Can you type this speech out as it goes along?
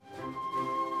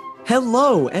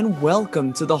Hello and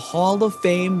welcome to the Hall of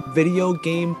Fame Video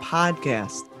Game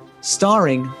Podcast,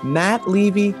 starring Matt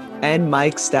Levy and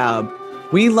Mike Staub.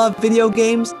 We love video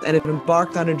games and have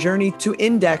embarked on a journey to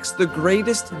index the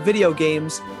greatest video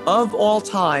games of all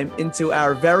time into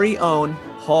our very own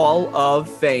Hall of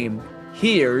Fame.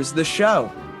 Here's the show.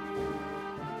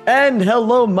 And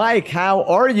hello, Mike. How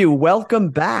are you? Welcome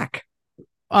back.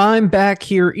 I'm back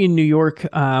here in New York.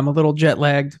 I'm a little jet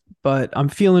lagged, but I'm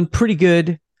feeling pretty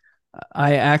good.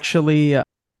 I actually,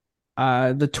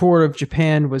 the tour of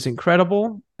Japan was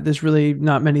incredible. There's really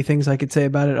not many things I could say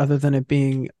about it other than it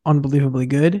being unbelievably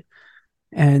good.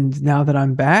 And now that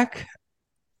I'm back,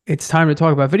 it's time to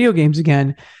talk about video games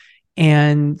again.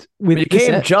 And with you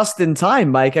came just in time,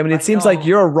 Mike. I mean, it seems like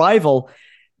your arrival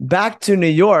back to New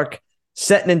York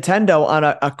set Nintendo on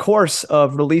a course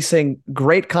of releasing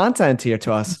great content here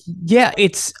to us. Yeah,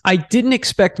 I didn't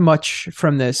expect much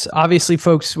from this. Obviously,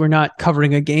 folks, we're not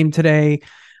covering a game today.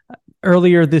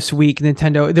 Earlier this week,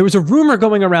 there was a rumor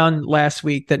going around last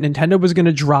week that Nintendo was going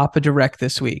to drop a direct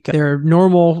this week. Their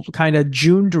normal kind of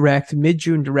June direct,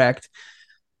 mid-June direct,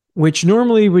 which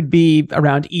normally would be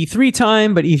around E3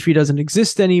 time, but E3 doesn't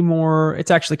exist anymore. It's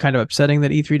actually kind of upsetting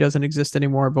that E3 doesn't exist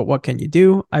anymore, but what can you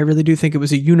do? I really do think it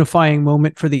was a unifying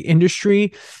moment for the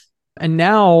industry. And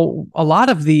now a lot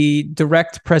of the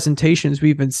direct presentations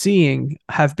we've been seeing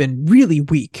have been really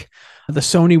weak. The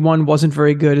Sony one wasn't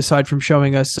very good, aside from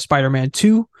showing us Spider-Man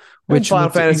 2, which Final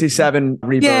Fantasy VII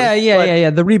Rebirth. Yeah.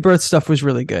 The Rebirth stuff was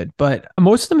really good, but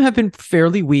most of them have been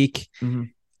fairly weak. Mm-hmm.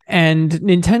 And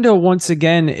Nintendo, once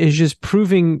again, is just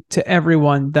proving to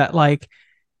everyone that, like,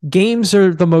 games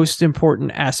are the most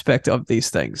important aspect of these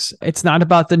things. It's not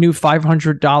about the new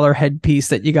 $500 headpiece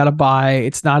that you got to buy.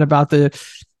 It's not about the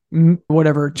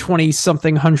whatever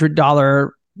 20-something $100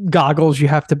 goggles you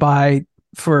have to buy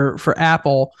for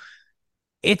Apple.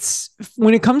 It's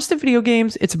when it comes to video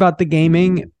games, it's about the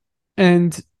gaming,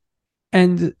 and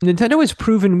Nintendo has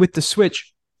proven with the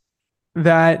Switch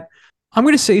that. I'm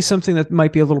going to say something that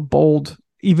might be a little bold,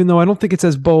 even though I don't think it's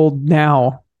as bold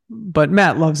now, but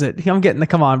Matt loves it. I'm getting the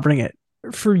come on, bring it.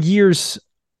 For years,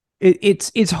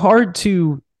 it's hard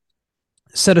to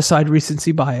set aside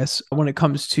recency bias when it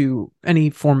comes to any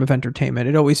form of entertainment.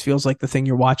 It always feels like the thing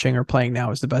you're watching or playing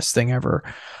now is the best thing ever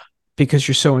because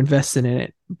you're so invested in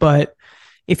it. But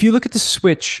if you look at the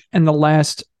Switch and the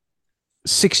last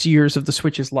 6 years of the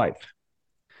Switch's life,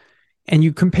 and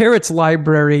you compare its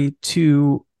library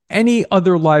to any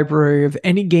other library of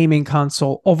any gaming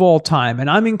console of all time, and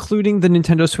I'm including the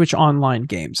Nintendo Switch Online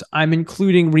games, I'm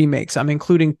including remakes, I'm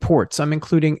including ports, I'm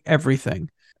including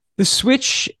everything. The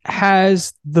Switch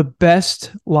has the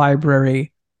best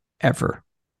library ever,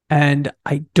 and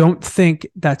I don't think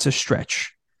that's a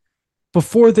stretch.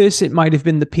 Before this, it might have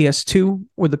been the PS2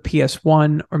 or the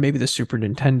PS1 or maybe the Super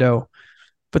Nintendo,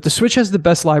 but the Switch has the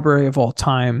best library of all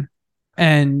time,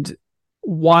 and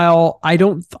while I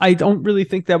don't really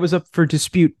think that was up for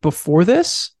dispute before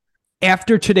this,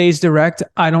 after today's direct,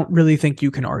 I don't really think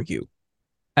you can argue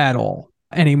at all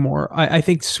anymore. I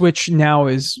think Switch now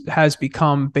has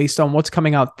become, based on what's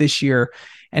coming out this year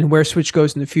and where Switch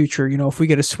goes in the future, if we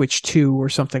get a Switch 2 or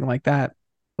something like that.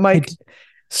 Mike,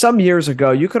 some years ago,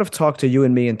 you could have talked to you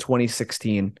and me in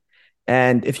 2016.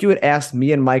 And if you had asked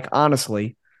me and Mike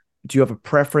honestly, do you have a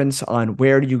preference on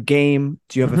where do you game?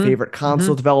 Do you have a favorite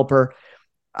console developer?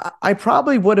 I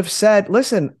probably would have said,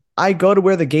 listen, I go to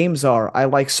where the games are. I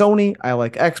like Sony. I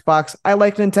like Xbox. I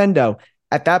like Nintendo.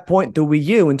 At that point, the Wii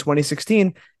U in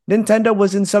 2016, Nintendo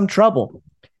was in some trouble.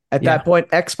 At that point,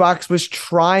 Xbox was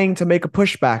trying to make a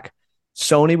pushback.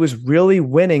 Sony was really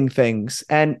winning things.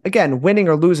 And again, winning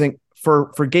or losing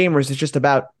for gamers is just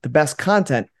about the best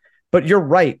content. But you're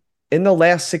right. In the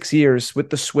last 6 years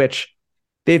with the Switch,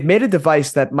 they've made a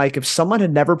device that, Mike, if someone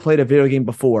had never played a video game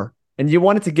before and you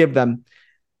wanted to give them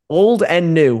old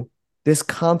and new, this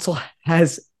console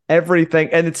has everything,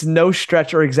 and it's no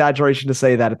stretch or exaggeration to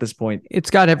say that at this point. It's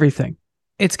got everything.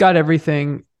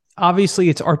 Obviously,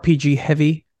 it's RPG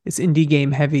heavy. It's indie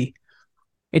game heavy.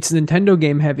 It's Nintendo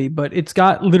game heavy, but it's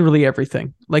got literally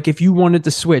everything. Like, if you wanted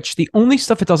to Switch, the only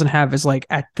stuff it doesn't have is, like,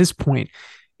 at this point,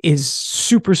 is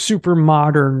super, super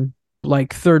modern,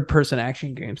 like, third-person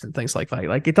action games and things like that.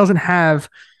 Like,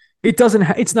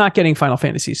 it's not getting Final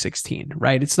Fantasy 16,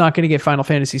 right? It's not going to get Final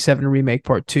Fantasy 7 Remake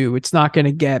Part 2. It's not going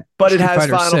to get But it has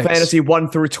Final Fantasy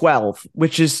 1 through 12,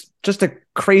 which is just a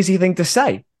crazy thing to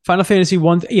say. Final Fantasy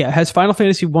 1, it has Final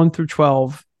Fantasy 1 through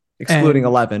 12. Excluding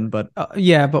 11, but...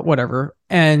 but whatever.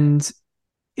 And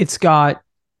it's got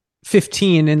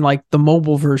 15 in, like, the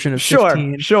mobile version of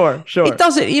 15. Sure. It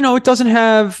doesn't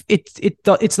have...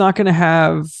 It's not going to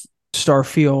have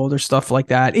Starfield or stuff like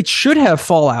that. It should have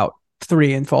Fallout.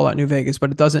 3 and Fallout New Vegas,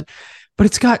 but it doesn't. But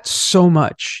it's got so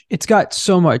much. It's got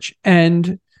so much.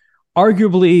 And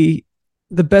arguably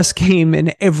the best game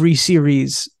in every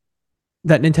series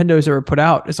that Nintendo's ever put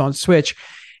out is on Switch.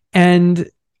 And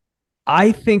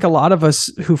I think a lot of us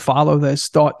who follow this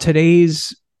thought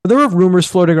there were rumors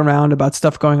floating around about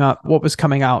stuff going up, what was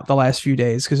coming out the last few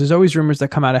days, because there's always rumors that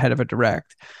come out ahead of a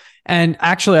direct. And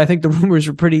actually, I think the rumors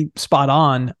were pretty spot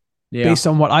on based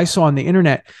on what I saw on the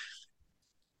internet.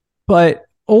 But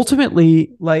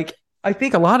ultimately, like, I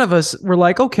think a lot of us were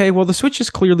like, okay, well, the Switch is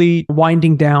clearly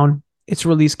winding down its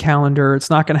release calendar. It's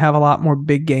not going to have a lot more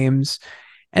big games.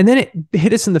 And then it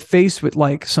hit us in the face with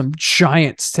like some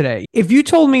giants today. If you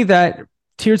told me that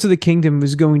Tears of the Kingdom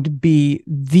was going to be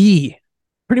the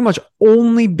pretty much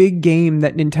only big game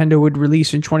that Nintendo would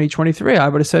release in 2023, I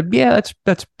would have said, yeah,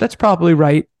 that's probably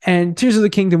right. And Tears of the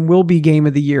Kingdom will be Game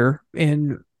of the Year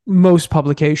in most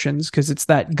publications because it's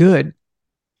that good.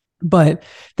 But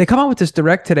they come out with this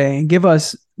direct today and give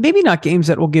us maybe not games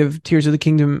that will give Tears of the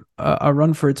Kingdom a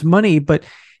run for its money, but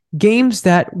games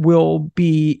that will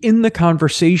be in the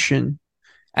conversation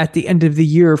at the end of the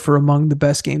year for among the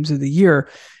best games of the year.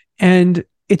 And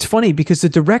it's funny because the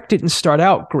direct didn't start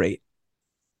out great.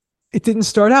 It didn't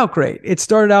start out great. It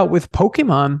started out with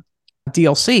Pokemon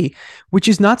DLC, which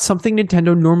is not something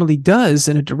Nintendo normally does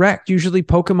in a direct. Usually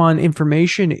Pokemon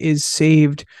information is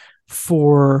saved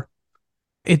for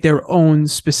their own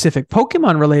specific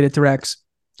Pokemon related directs.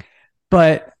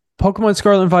 But Pokemon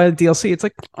Scarlet and Violet DLC, it's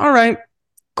like, all right,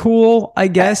 cool, I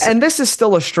guess. And this is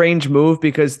still a strange move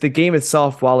because the game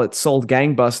itself, while it sold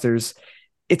gangbusters,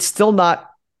 it's still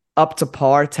not up to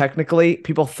par technically.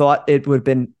 People thought it would have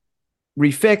been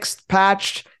refixed,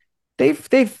 patched. They've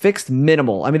fixed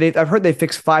minimal. I mean, I've heard they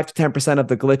fixed 5 to 10% of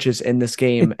the glitches in this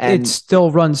game, and it still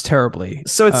runs terribly.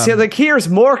 So it's like here's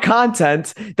more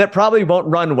content that probably won't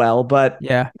run well, but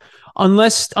yeah,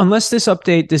 unless this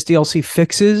DLC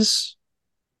fixes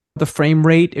the frame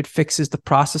rate, it fixes the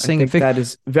processing. I think that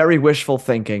is very wishful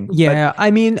thinking. Yeah, but I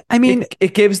mean,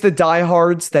 it gives the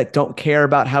diehards that don't care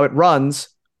about how it runs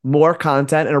more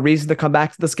content and a reason to come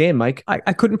back to this game, Mike.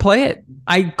 I couldn't play it.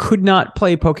 I could not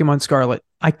play Pokemon Scarlet.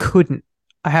 I couldn't.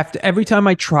 I have to, every time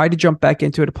I try to jump back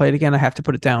into it to play it again, I have to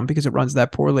put it down because it runs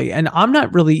that poorly. And I'm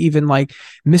not really even like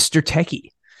Mr.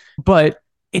 Techie, but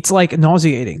it's like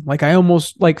nauseating. Like I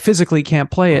almost like physically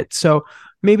can't play it. So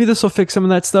maybe this will fix some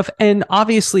of that stuff. And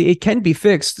obviously it can be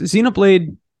fixed.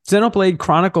 Xenoblade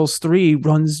Chronicles 3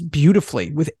 runs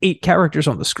beautifully with 8 characters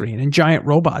on the screen and giant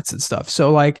robots and stuff.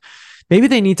 So like maybe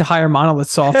they need to hire Monolith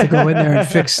Soft to go in there and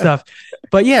fix stuff.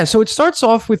 But yeah, so it starts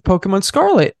off with Pokemon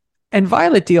Scarlet and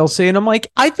Violet DLC. And I'm like,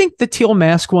 I think the Teal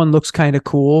Mask one looks kind of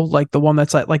cool. Like the one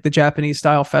that's like the Japanese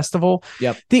style festival.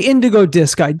 Yep. The Indigo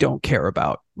disc, I don't care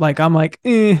about. Like, I'm like,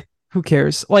 who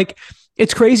cares? Like,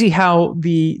 it's crazy how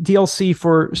the DLC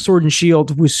for Sword and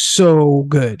Shield was so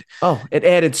good. Oh, it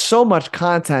added so much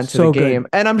content to the game. Good.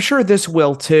 And I'm sure this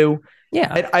will too.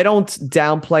 Yeah. I don't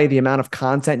downplay the amount of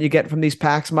content you get from these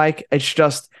packs, Mike. It's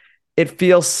just, it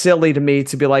feels silly to me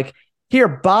to be like, here,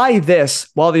 buy this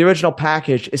while the original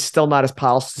package is still not as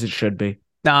polished as it should be.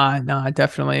 Nah,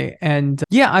 definitely. And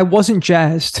yeah, I wasn't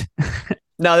jazzed.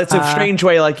 No, that's a strange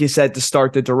way, like you said, to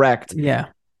start the direct. Yeah.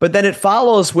 But then it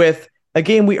follows with a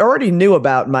game we already knew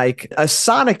about, Mike, a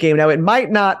Sonic game. Now, it might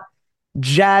not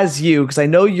jazz you because I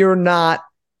know you're not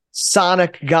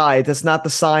Sonic guy. That's not the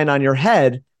sign on your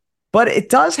head. But it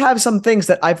does have some things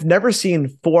that I've never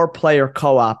seen 4-player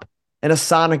co-op in a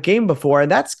Sonic game before, and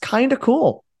that's kind of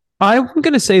cool. I'm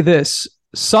going to say this.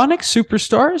 Sonic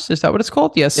Superstars, is that what it's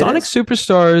called? Yeah, Sonic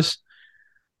Superstars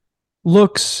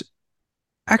looks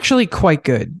actually quite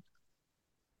good.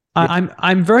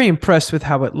 I'm very impressed with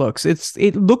how it looks.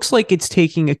 It looks like it's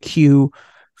taking a cue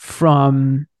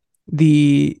from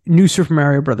the new Super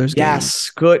Mario Brothers game. Yes,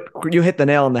 good. You hit the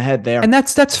nail on the head there. And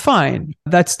that's fine.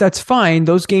 That's fine.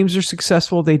 Those games are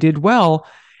successful. They did well.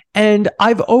 And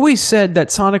I've always said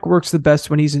that Sonic works the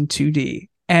best when he's in 2D.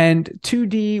 And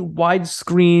 2D,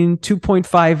 widescreen,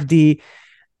 2.5D,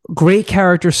 great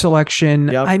character selection.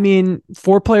 Yep. I mean,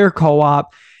 4-player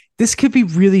co-op. This could be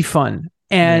really fun.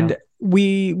 And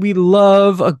we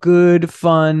love a good,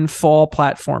 fun fall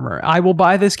platformer. I will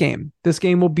buy this game. This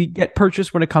game will get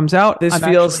purchased when it comes out. This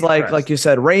feels like you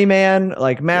said, Rayman,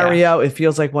 like Mario. Yeah. It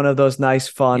feels like one of those nice,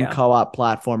 fun co-op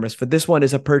platformers. But this one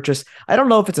is a purchase. I don't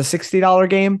know if it's a $60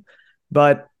 game,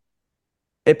 but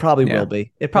it probably will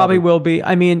be. It probably will be.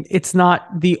 I mean, it's not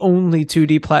the only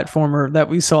 2D platformer that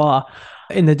we saw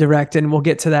in the direct, and we'll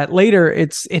get to that later.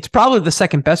 It's probably the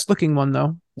second best looking one,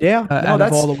 though. Yeah, out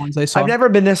of all the ones I saw. I've never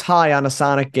been this high on a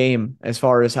Sonic game as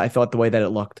far as I thought the way that it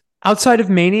looked. Outside of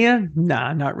Mania,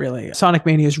 nah, not really. Sonic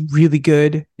Mania is really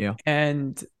good. Yeah.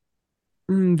 And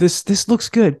this looks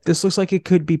good. This looks like it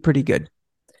could be pretty good.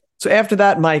 So after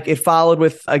that, Mike, it followed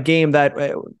with a game that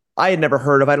I had never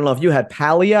heard of. I don't know if you had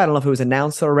Palia. I don't know if it was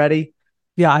announced already.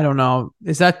 Yeah, I don't know.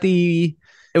 Is that the...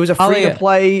 It was a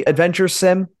free-to-play adventure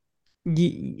sim.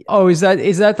 Oh, is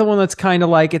that the one that's kind of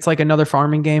like, it's like another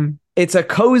farming game? It's a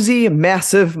cozy,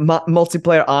 massive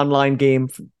multiplayer online game.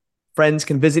 Friends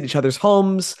can visit each other's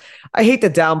homes. I hate to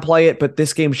downplay it, but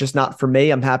this game's just not for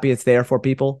me. I'm happy it's there for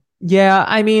people. Yeah,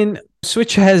 I mean,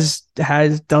 Switch does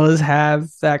have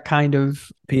that kind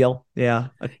of appeal. Yeah.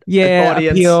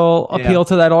 Appeal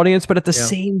to that audience. But at the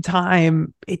same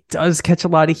time, it does catch a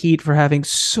lot of heat for having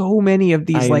so many of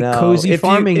these cozy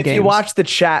farming games. If you watch the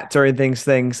chat during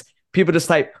things, people just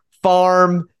type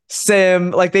farm, sim,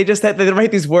 like they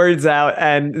write these words out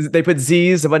and they put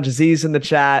a bunch of Z's in the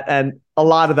chat. And a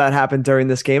lot of that happened during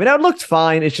this game. And it looked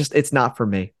fine. It's not for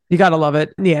me. You got to love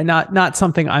it. Yeah. Not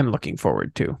something I'm looking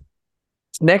forward to.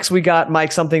 Next, we got,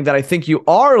 Mike, something that I think you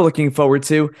are looking forward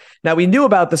to. Now, we knew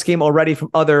about this game already from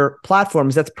other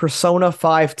platforms. That's Persona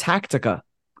 5 Tactica.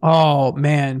 Oh,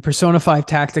 man. Persona 5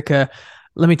 Tactica.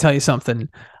 Let me tell you something.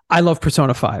 I love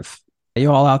Persona 5.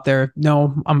 You all out there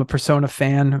know I'm a Persona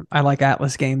fan. I like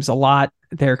Atlas games a lot.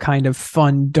 They're kind of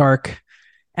fun, dark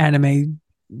anime.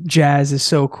 Jazz is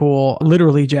so cool.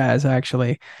 Literally jazz,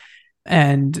 actually.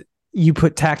 And you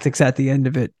put Tactics at the end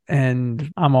of it,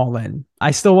 and I'm all in.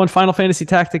 I still want Final Fantasy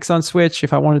Tactics on Switch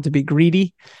if I wanted to be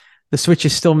greedy. The Switch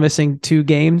is still missing 2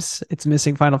 games. It's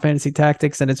missing Final Fantasy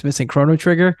Tactics, and it's missing Chrono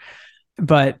Trigger.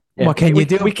 But what can you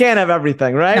do? We can't have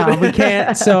everything, right? No, we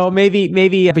can't. So maybe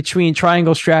between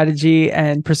Triangle Strategy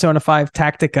and Persona 5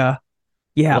 Tactica,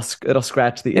 yeah, it'll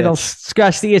scratch the itch. It'll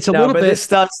scratch the itch a little bit. This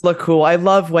does look cool. I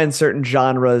love when certain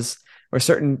genres or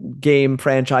certain game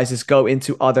franchises go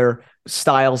into other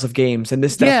styles of games, and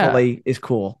this definitely is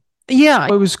cool. Yeah,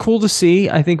 it was cool to see.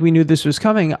 I think we knew this was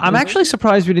coming. I'm actually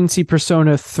surprised we didn't see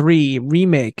Persona 3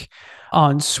 Remake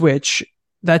on Switch.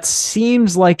 That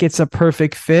seems like it's a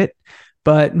perfect fit,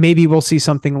 but maybe we'll see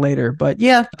something later. But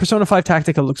yeah, Persona 5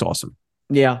 Tactica looks awesome.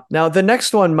 Yeah. Now, the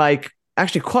next one, Mike,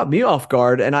 actually caught me off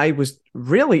guard, and I was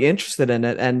really interested in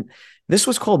it. And this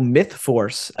was called Myth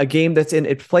Force, a game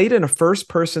it played in a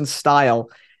first-person style.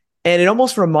 And it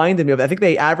almost reminded me of, I think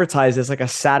they advertised as like a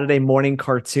Saturday morning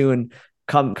cartoon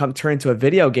come turn into a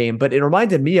video game, but it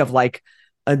reminded me of like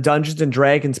a Dungeons and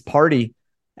Dragons party.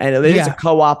 And it is a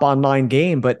co-op online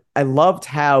game, but I loved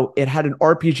how it had an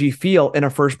RPG feel in a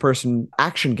first-person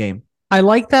action game. I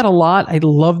like that a lot. I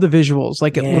love the visuals.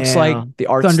 Like it looks like the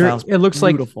art style. It looks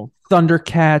beautiful. Like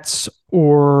Thundercats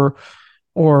or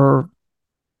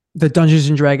the Dungeons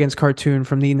and Dragons cartoon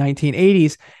from the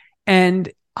 1980s.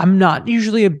 And I'm not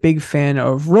usually a big fan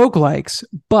of roguelikes,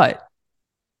 but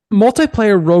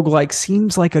multiplayer roguelike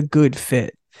seems like a good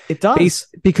fit. It does.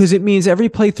 Because it means every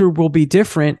playthrough will be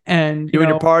different. And you and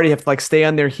your party have to like stay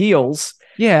on their heels.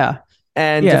 Yeah.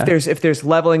 And if there's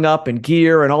leveling up and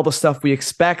gear and all the stuff we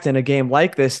expect in a game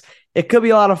like this, it could be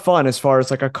a lot of fun as far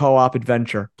as like a co-op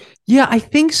adventure. Yeah, I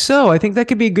think so. I think that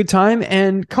could be a good time.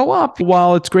 And co-op,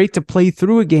 while it's great to play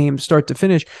through a game start to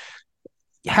finish,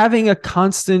 having the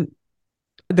constant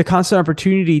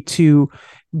opportunity to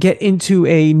get into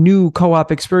a new co-op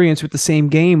experience with the same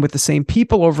game, with the same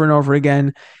people over and over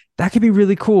again, that could be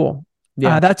really cool.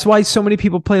 Yeah, that's why so many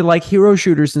people play like hero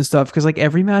shooters and stuff, because like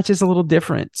every match is a little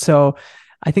different. So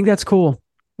I think that's cool.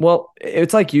 Well,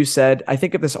 it's like you said, I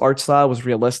think if this art style was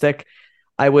realistic,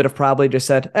 I would have probably just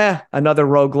said, another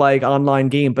roguelike online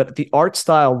game. But the art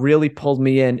style really pulled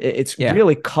me in. It's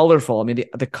really colorful. I mean,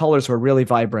 the colors were really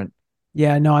vibrant.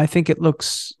 Yeah, no, I think it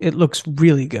looks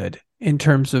really good in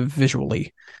terms of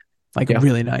visually,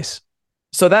 really nice.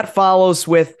 So that follows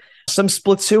with some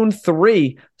Splatoon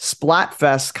 3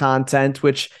 Splatfest content,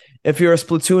 which if you're a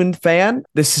Splatoon fan,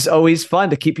 this is always fun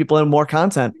to keep people in more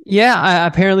content. Yeah,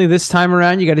 apparently this time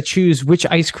around, you got to choose which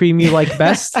ice cream you like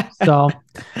best. So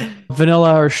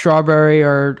vanilla or strawberry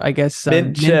or I guess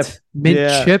mint chip.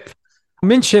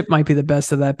 Mint chip might be the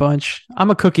best of that bunch. I'm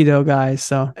a cookie dough guy,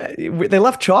 so they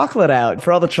left chocolate out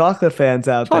for all the chocolate fans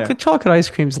out there. Chocolate ice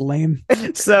cream's lame.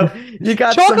 So you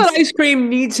got chocolate ice cream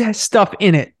needs stuff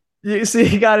in it.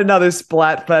 You got another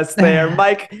Splatfest there.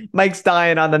 Mike's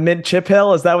dying on the mint chip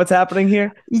hill. Is that what's happening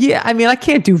here? Yeah, I mean, I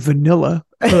can't do vanilla.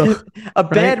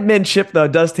 Bad mint chip, though,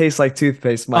 does taste like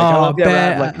toothpaste, Mike.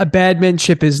 A bad mint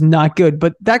chip is not good,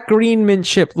 but that green mint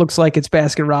chip looks like it's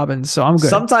Baskin Robbins, so I'm good.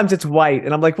 Sometimes it's white,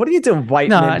 and I'm like, what are you doing white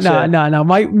mint chip? No.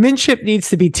 My mint chip needs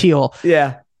to be teal.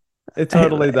 Yeah. It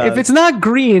totally does. If it's not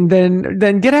green,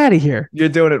 then get out of here. You're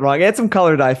doing it wrong. Add some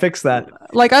color dye. Fix that.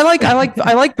 Like I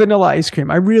like vanilla ice cream.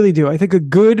 I really do. I think a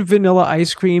good vanilla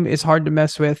ice cream is hard to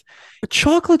mess with.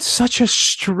 Chocolate's such a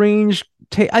strange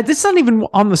taste. This is not even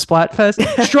on the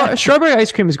Splatfest. Strawberry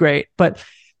ice cream is great, but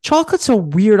chocolate's a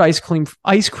weird ice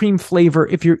cream flavor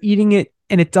if you're eating it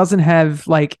and it doesn't have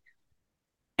like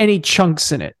any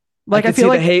chunks in it. Like I feel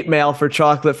like the hate mail for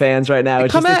chocolate fans right now.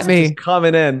 It's just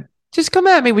coming in. Just come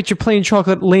at me with your plain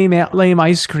chocolate lame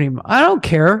ice cream. I don't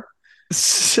care.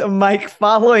 So, Mike,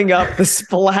 following up the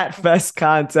Splatfest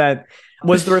content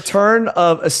was the return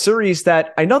of a series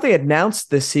that I know they announced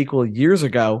this sequel years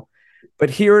ago,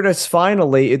 but here it is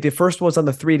finally. The first was on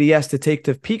the 3DS,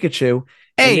 Detective Pikachu.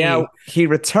 Hey. And now he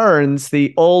returns,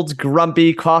 the old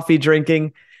grumpy coffee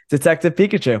drinking Detective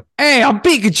Pikachu. Hey, I'm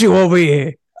Pikachu over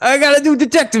here. I gotta do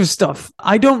detective stuff.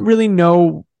 I don't really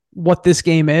know what this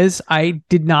game is. I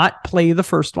did not play the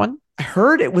first one. I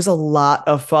heard it was a lot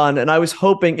of fun, and I was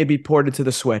hoping it'd be ported to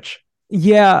the Switch.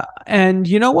 Yeah, and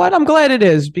you know what? I'm glad it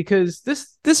is, because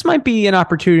this might be an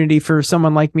opportunity for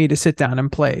someone like me to sit down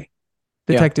and play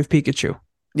Detective Pikachu.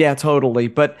 Yeah, totally.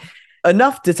 But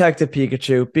enough Detective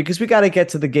Pikachu, because we got to get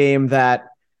to the game that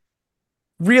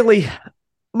really...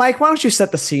 Mike, why don't you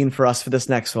set the scene for us for this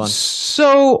next one?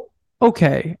 So,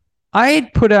 okay. I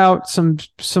had put out some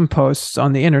posts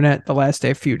on the internet the last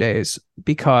few days,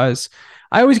 because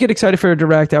I always get excited for a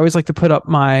direct. I always like to put up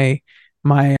my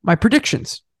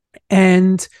predictions.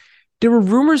 And there were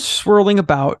rumors swirling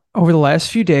about over the last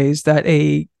few days that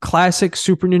a classic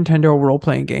Super Nintendo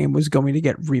role-playing game was going to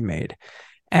get remade.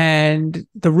 And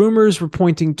the rumors were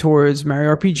pointing towards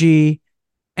Mario RPG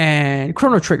and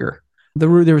Chrono Trigger. There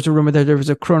was a rumor that there was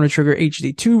a Chrono Trigger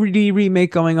HD 2D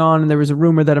remake going on, and there was a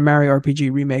rumor that a Mario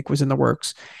RPG remake was in the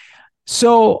works.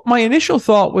 So my initial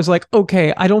thought was like,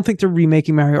 okay, I don't think they're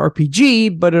remaking Mario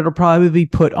RPG, but it'll probably be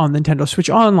put on Nintendo Switch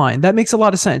Online. That makes a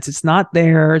lot of sense. It's not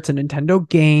there. It's a Nintendo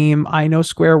game. I know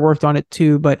Square worked on it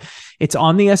too, but it's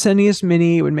on the SNES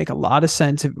Mini. It would make a lot of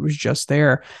sense if it was just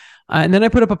there. And then I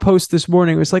put up a post this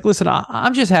morning. It was like, listen,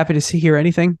 I'm just happy to hear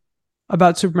anything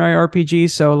about Super Mario RPG.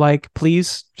 So like,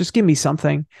 please just give me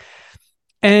something.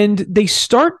 And they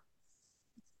start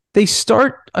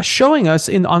showing us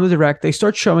on the direct. They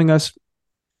start showing us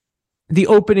the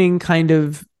opening kind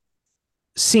of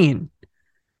scene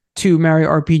to Mario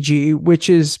RPG, which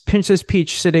is Princess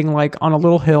Peach sitting like on a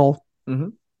little hill,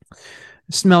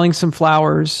 smelling some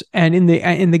flowers. And in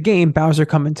the game, Bowser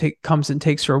comes and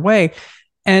takes her away.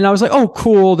 And I was like, oh,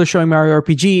 cool. They're showing Mario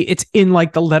RPG. It's in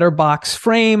like the letterbox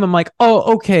frame. I'm like,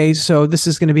 oh, okay. So this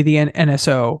is going to be the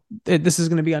NSO. This is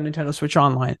going to be on Nintendo Switch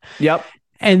Online. Yep.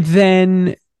 And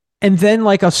then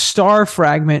like a star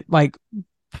fragment, like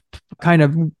kind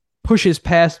of pushes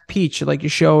past Peach. Like it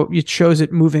shows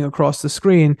it moving across the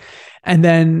screen. And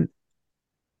then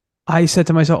I said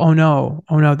to myself, oh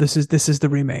no, this is the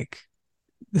remake.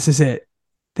 This is it.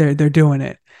 They're doing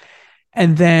it.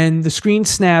 And then the screen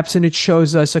snaps and it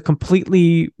shows us a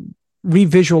completely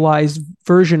revisualized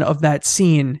version of that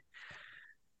scene.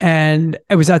 And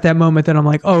it was at that moment that I'm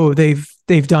like, oh, they've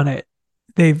done it.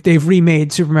 They've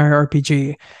remade Super Mario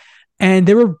RPG. And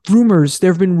there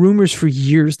have been rumors for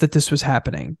years that this was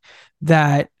happening,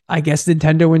 that I guess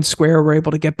Nintendo and Square were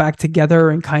able to get back together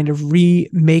and kind of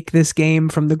remake this game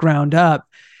from the ground up.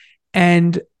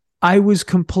 And I was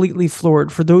completely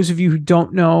floored. For those of you who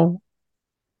don't know,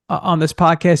 on this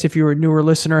podcast, if you're a newer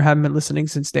listener, haven't been listening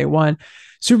since day one,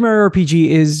 Super Mario RPG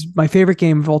is my favorite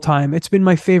game of all time. It's been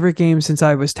my favorite game since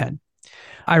I was 10.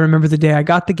 I remember the day I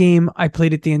got the game. I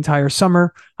played it the entire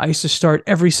summer. I used to start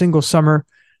every single summer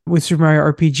with Super Mario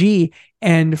RPG.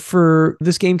 And for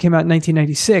this game came out in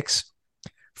 1996.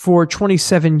 For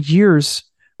 27 years,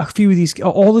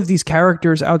 all of these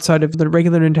characters outside of the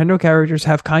regular Nintendo characters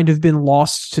have kind of been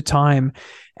lost to time.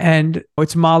 And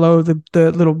it's Mallow, the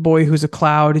little boy who's a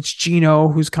cloud. It's Gino,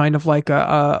 who's kind of like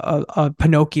a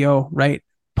Pinocchio, right?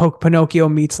 Pinocchio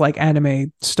meets like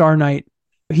anime Star Knight.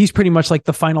 He's pretty much like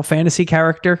the Final Fantasy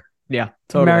character. Yeah,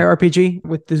 totally. Mario RPG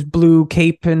with this blue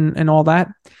cape and all that.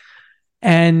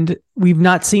 And we've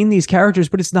not seen these characters,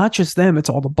 but it's not just them. It's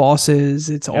all the bosses.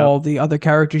 It's all the other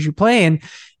characters you play.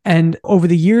 And over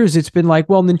the years, it's been like,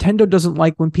 well, Nintendo doesn't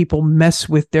like when people mess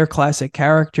with their classic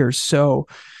characters. So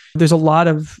there's a lot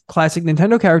of classic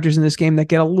Nintendo characters in this game that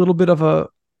get a little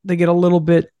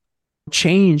bit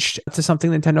changed to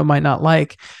something Nintendo might not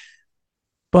like.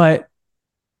 But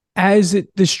as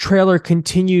this trailer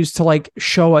continues to like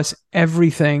show us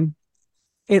everything,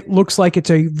 it looks like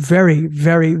it's a very,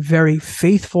 very, very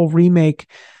faithful remake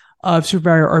of Super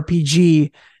Mario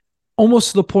RPG, almost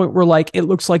to the point where like it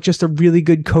looks like just a really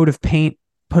good coat of paint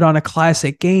put on a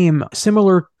classic game,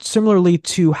 similarly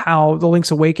to how the Link's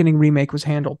Awakening remake was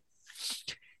handled.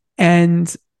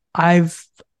 And I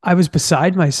was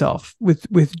beside myself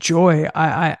with joy.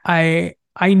 I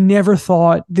never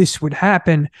thought this would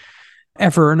happen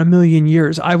ever in a million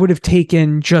years. I would have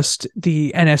taken just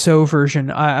the NSO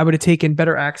version. I would have taken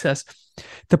better access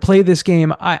to play this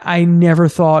game. I never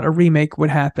thought a remake would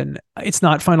happen. It's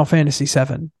not Final Fantasy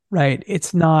VII, right?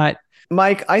 It's not.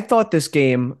 Mike, I thought this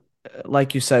game,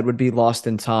 like you said, would be lost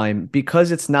in time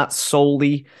because it's not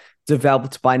solely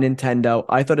developed by Nintendo.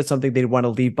 I thought it's something they'd want to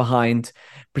leave behind,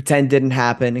 pretend didn't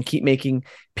happen, and keep making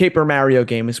Paper Mario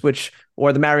games,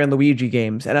 or the Mario and Luigi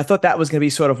games. And I thought that was going to be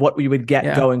sort of what we would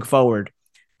get going forward.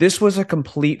 This was a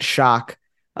complete shock.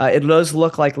 It does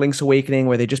look like Link's Awakening,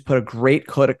 where they just put a great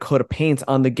coat of paint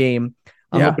on the game.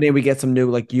 I'm hoping we get some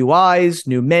new like UIs,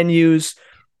 new menus,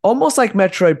 almost like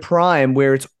Metroid Prime,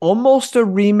 where it's almost a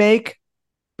remake,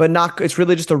 but not. It's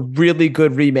really just a really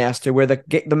good remaster, where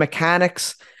the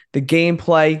mechanics, the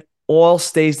gameplay all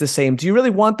stays the same. Do you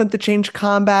really want them to change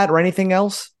combat or anything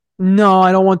else? No,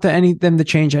 I don't want them to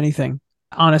change anything.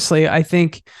 Honestly, I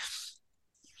think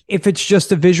if it's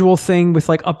just a visual thing with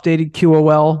like updated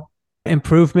QOL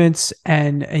improvements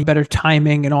and better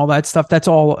timing and all that stuff, that's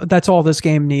all this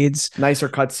game needs. Nicer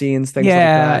cutscenes, things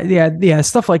like that. Yeah,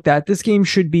 stuff like that. This game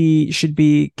should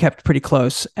be kept pretty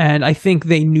close, and I think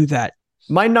they knew that.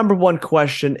 My number one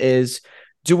question is,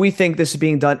 do we think this is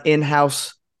being done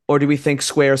in-house, or do we think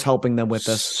Square's helping them with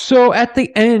this? So at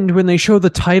the end, when they show the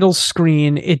title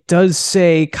screen, it does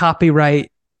say copyright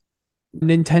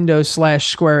Nintendo /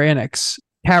 Square Enix.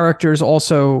 Characters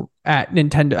also at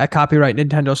copyright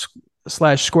Nintendo /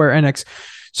 Square Enix.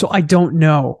 So I don't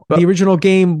know. But the original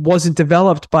game wasn't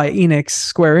developed by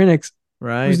Square Enix.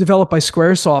 Right. It was developed by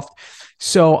Squaresoft.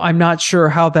 So I'm not sure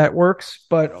how that works,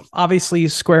 but obviously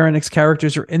Square Enix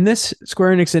characters are in this.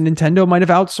 Square Enix and Nintendo might have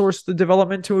outsourced the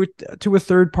development to a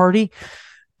third party,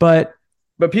 but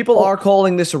people are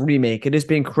calling this a remake. It is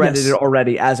being credited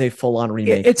already as a full-on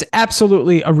remake. It's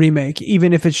absolutely a remake,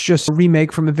 even if it's just a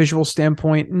remake from a visual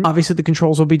standpoint. And obviously, the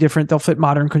controls will be different. They'll fit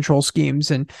modern control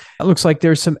schemes. And it looks like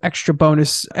there's some extra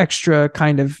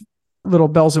kind of little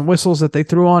bells and whistles that they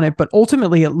threw on it. But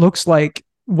ultimately, it looks like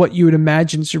what you would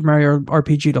imagine Super Mario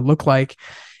RPG to look like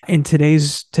in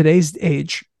today's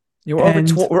age.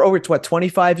 We're over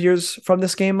 25 years from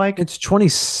this game, Mike? It's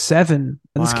 27.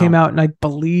 Wow. This came out, and I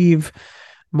believe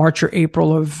March or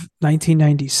April of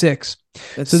 1996.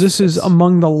 So this is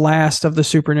among the last of the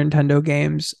Super Nintendo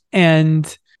games.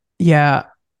 And yeah,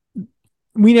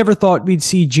 we never thought we'd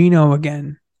see Geno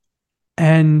again.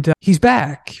 And he's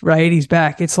back, right? He's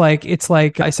back. It's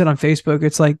like I said on Facebook,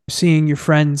 it's like seeing your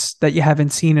friends that you haven't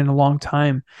seen in a long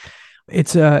time.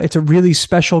 It's a really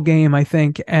special game, I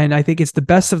think. And I think it's the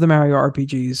best of the Mario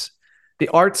RPGs. The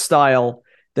art style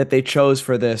that they chose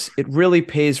for this, it really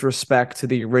pays respect to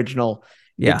the original.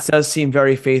 Yeah. It does seem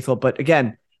very faithful, but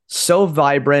again, so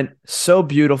vibrant, so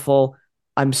beautiful.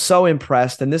 I'm so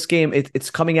impressed. And this game,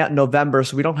 it's coming out in November,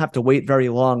 so we don't have to wait very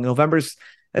long.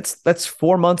 That's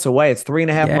 4 months away. It's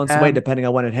 3.5 months away, depending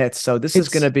on when it hits. So this is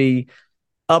going to be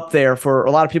up there for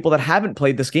a lot of people that haven't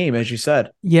played this game, as you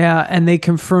said. Yeah, and they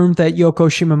confirmed that Yoko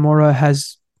Shimomura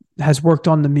has worked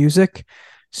on the music.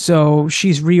 So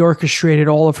she's reorchestrated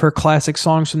all of her classic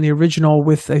songs from the original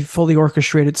with a fully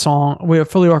orchestrated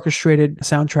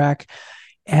soundtrack.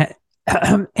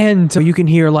 And you can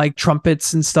hear like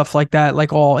trumpets and stuff like that,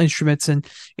 like all instruments. And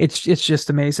it's just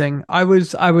amazing. I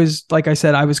was, like I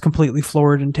said, I was completely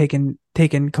floored and taken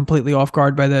completely off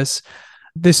guard by this.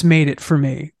 This made it for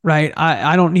me, right?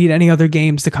 I don't need any other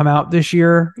games to come out this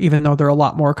year, even though there are a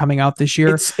lot more coming out this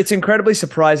year. It's incredibly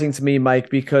surprising to me, Mike,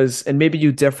 because, and maybe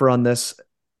you differ on this,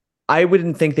 I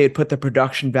wouldn't think they'd put the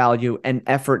production value and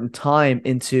effort and time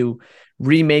into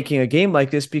remaking a game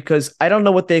like this, because I don't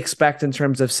know what they expect in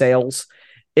terms of sales.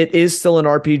 It is still an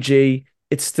RPG.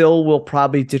 It still will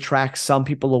probably detract some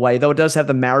people away, though it does have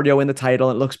the Mario in the title.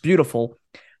 And it looks beautiful.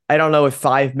 I don't know if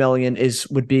 5 million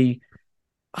would be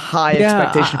high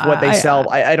expectation for what they sell.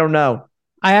 I don't know.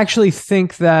 I actually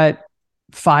think that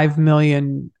 5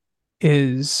 million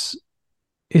is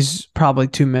probably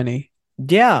too many.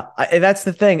 Yeah, that's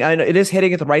the thing. I know it is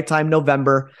hitting at the right time,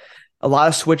 November. A lot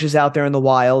of Switches out there in the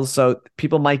wild, so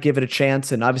people might give it a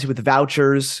chance. And obviously with the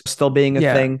vouchers still being a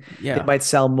thing, it might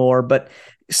sell more. But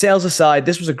sales aside,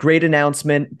 this was a great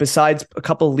announcement. Besides a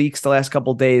couple of leaks the last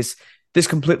couple of days, this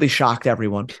completely shocked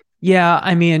everyone. Yeah,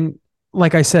 I mean,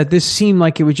 like I said, this seemed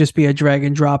like it would just be a drag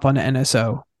and drop on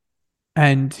NSO.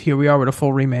 And here we are with a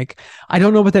full remake. I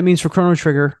don't know what that means for Chrono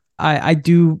Trigger. I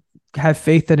do have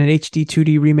faith that an HD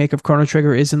 2D remake of Chrono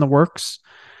Trigger is in the works,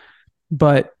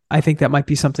 but I think that might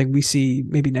be something we see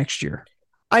maybe next year.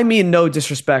 I mean, no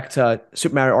disrespect to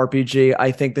Super Mario RPG.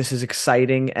 I think this is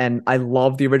exciting, and I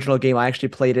love the original game. I actually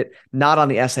played it not on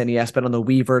the SNES, but on the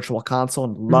Wii Virtual Console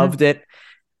and loved it.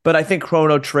 But I think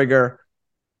Chrono Trigger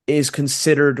is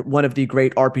considered one of the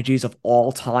great RPGs of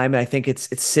all time. And I think it's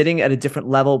sitting at a different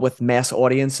level with mass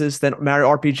audiences than Mario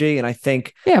RPG. And I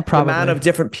think the amount of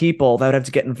different people that would have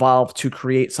to get involved to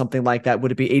create something like that,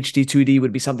 would it be HD 2D,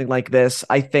 would it be something like this?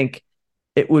 I think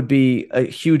it would be a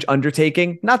huge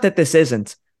undertaking. Not that this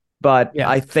isn't, but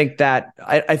I think that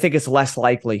I think it's less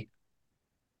likely.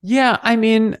 Yeah, I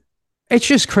mean, it's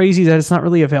just crazy that it's not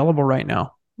really available right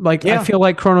now. Like, I feel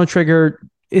like Chrono Trigger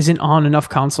isn't on enough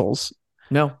consoles.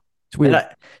 No, it's weird.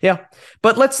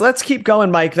 But let's keep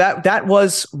going, Mike. That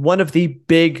was one of the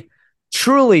big,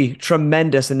 truly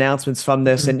tremendous announcements from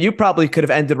this, and you probably could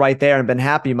have ended right there and been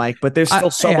happy, Mike. But there's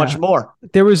still so much more.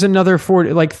 There was another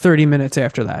 30 minutes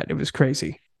after that. It was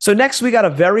crazy. So next, we got a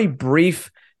very brief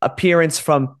appearance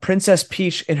from Princess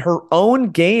Peach in her own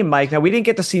game, Mike. Now, we didn't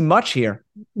get to see much here.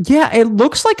 Yeah, it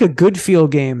looks like a Good Feel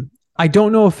game. I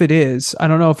don't know if it is. I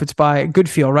don't know if it's by Good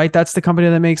Feel, right? That's the company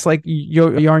that makes like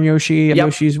Yarn Yoshi and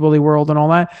Yoshi's Woolly World and all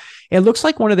that. It looks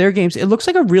like one of their games. It looks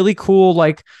like a really cool,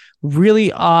 like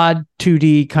really odd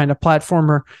 2D kind of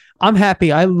platformer. I'm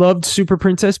happy. I loved Super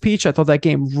Princess Peach. I thought that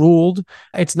game ruled.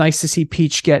 It's nice to see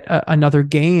Peach get another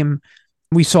game.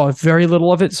 We saw very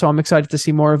little of it, so I'm excited to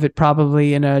see more of it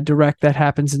probably in a direct that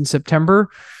happens in September.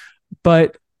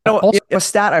 But a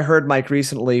stat I heard, Mike,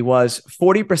 recently was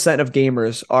 40% of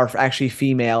gamers are actually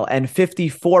female and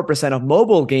 54% of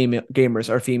mobile gamers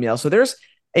are female. So there's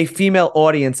a female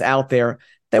audience out there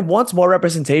that wants more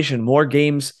representation, more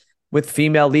games with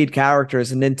female lead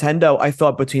characters. And Nintendo, I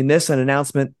thought between this and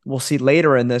announcement we'll see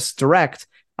later in this direct,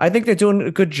 I think they're doing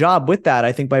a good job with that.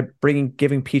 I think by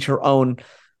giving Peach her own.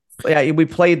 Yeah, we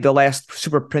played the last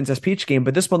Super Princess Peach game,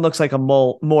 but this one looks like a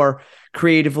more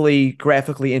creatively,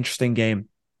 graphically interesting game.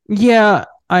 Yeah,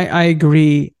 I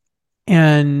agree,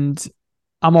 and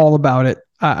I'm all about it.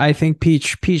 I think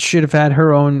Peach should have had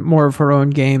more of her own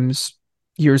games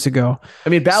years ago. I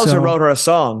mean, Bowser wrote her a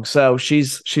song, so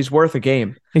she's worth a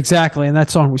game. Exactly, and that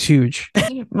song was huge.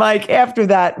 Mike, after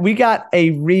that, we got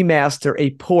a remaster, a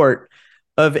port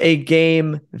of a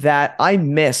game that I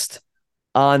missed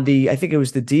on I think it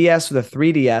was the DS or the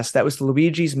 3DS. That was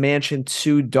Luigi's Mansion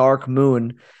 2 Dark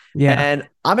Moon. Yeah. And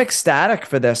I'm ecstatic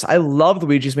for this. I love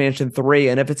Luigi's Mansion 3.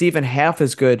 And if it's even half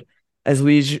as good as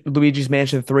Luigi's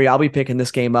Mansion 3, I'll be picking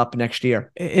this game up next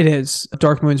year. It is.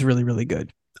 Dark Moon's really, really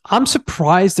good. I'm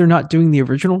surprised they're not doing the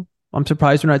original. I'm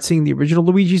surprised we're not seeing the original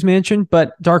Luigi's Mansion,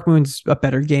 but Dark Moon's a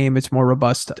better game. It's more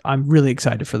robust. I'm really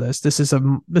excited for this. This is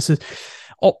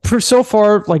for so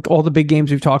far, like all the big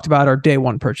games we've talked about are day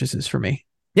one purchases for me.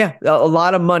 Yeah, a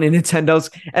lot of money, Nintendo's.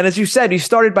 And as you said, you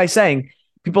started by saying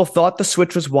people thought the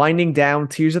Switch was winding down.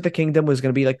 Tears of the Kingdom was going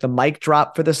to be like the mic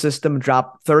drop for the system,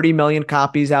 drop 30 million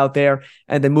copies out there,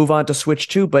 and then move on to Switch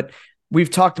 2. But we've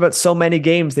talked about so many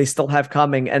games they still have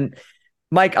coming. And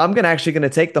Mike, I'm actually going to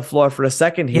take the floor for a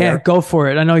second here. Yeah, go for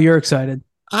it. I know you're excited.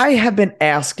 I have been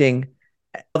asking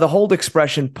the whole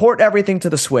expression, port everything to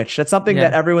the Switch. That's something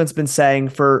that everyone's been saying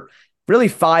for really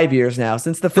 5 years now,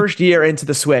 since the first year into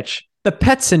the Switch. The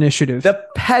PETS initiative. The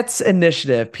PETS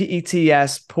initiative,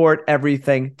 PETS, port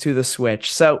everything to the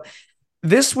Switch. So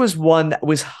this was one that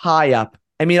was high up.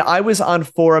 I mean, I was on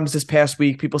forums this past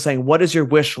week, people saying, what is your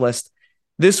wish list?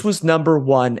 This was number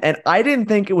one, and I didn't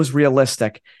think it was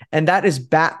realistic. And that is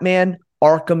Batman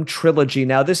Arkham Trilogy.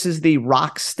 Now, this is the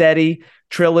Rocksteady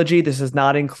trilogy. This does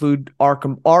not include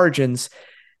Arkham Origins.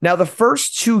 Now, the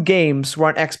first two games were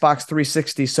on Xbox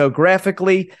 360, so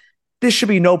graphically, this should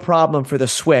be no problem for the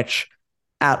Switch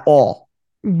at all.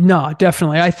 No,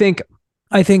 definitely. I think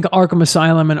Arkham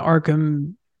Asylum and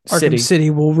Arkham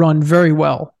City will run very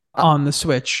well on the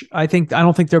Switch. I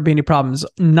don't think there'll be any problems.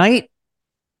 Night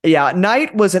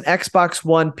was an Xbox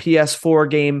One PS4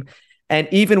 game, and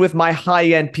even with my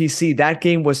high-end PC, that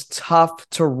game was tough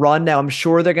to run. Now, I'm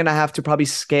sure they're going to have to probably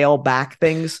scale back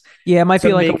things. Yeah, it might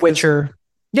be like a Witcher.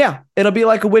 Yeah, it'll be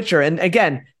like a Witcher. And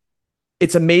again,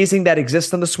 it's amazing that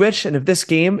exists on the Switch. And if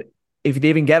you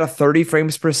even get a 30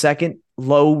 frames per second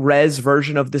low res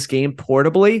version of this game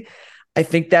portably, I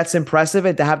think that's impressive.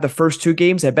 And to have the first two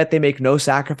games, I bet they make no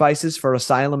sacrifices for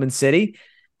Asylum and City.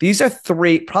 These are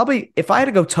three, probably if I had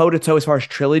to go toe to toe as far as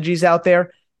trilogies out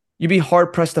there, you'd be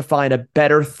hard pressed to find a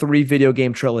better 3 video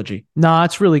game trilogy. No,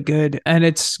 it's really good. And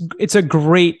it's a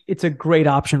great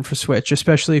option for Switch,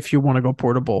 especially if you want to go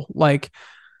portable. Like,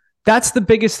 That's the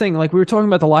biggest thing. Like we were talking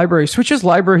about the library. Switch's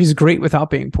library is great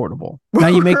without being portable. Now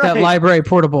you make that library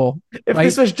portable. If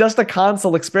this was just a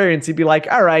console experience, you'd be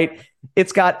like, all right,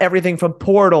 it's got everything from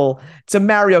Portal to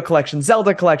Mario collection,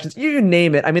 Zelda collections, you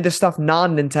name it. I mean, there's stuff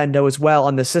non-Nintendo as well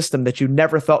on the system that you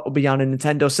never thought would be on a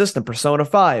Nintendo system, Persona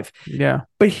 5. Yeah.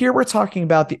 But here we're talking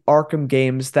about the Arkham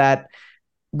games that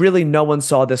really no one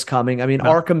saw this coming. I mean,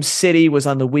 Arkham City was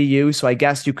on the Wii U, so I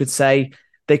guess you could say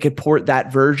they could port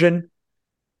that version.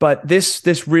 But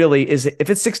this really is, if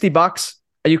it's $60,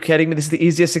 are you kidding me? This is the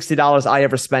easiest $60 I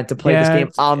ever spent to play this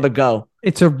game on the go.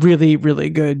 It's a really, really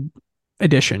good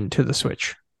addition to the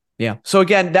Switch. Yeah. So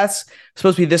again, that's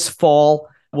supposed to be this fall.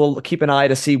 We'll keep an eye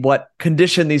to see what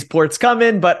condition these ports come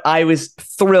in, but I was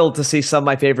thrilled to see some of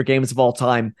my favorite games of all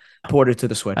time ported to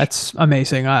the Switch. That's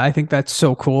amazing. I think that's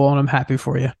so cool, and I'm happy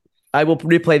for you. I will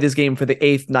replay this game for the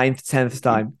 8th, 9th, 10th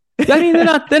time. I mean,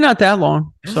 they're not that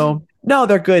long, so... No,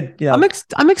 they're good. Yeah,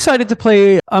 I'm excited to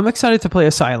play. I'm excited to play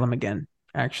Asylum again.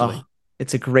 Actually,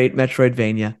 it's a great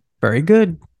Metroidvania. Very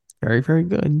good. Very, very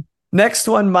good. Next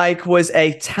one, Mike, was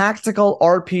a tactical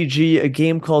RPG, a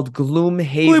game called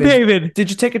Gloomhaven. Gloomhaven.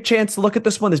 Did you take a chance to look at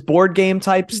this one? This board game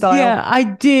type style? Yeah, I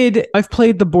did. I've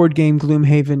played the board game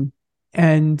Gloomhaven,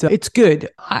 and it's good.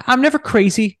 I'm never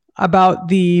crazy about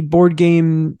the board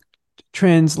game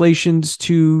translations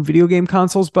to video game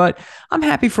consoles, but I'm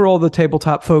happy for all the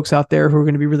tabletop folks out there who are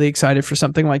going to be really excited for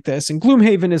something like this. And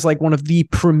Gloomhaven is like one of the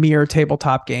premier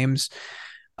tabletop games,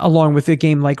 along with a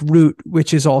game like Root,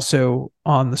 which is also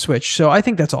on the Switch. So I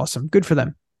think that's awesome. Good for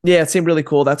them. Yeah, it seemed really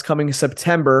cool. That's coming in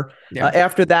September. Yeah.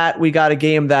 After that, we got a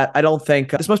game that I don't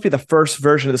think, this must be the first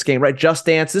version of this game, right? Just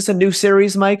Dance. Is this a new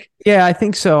series, Mike? Yeah, I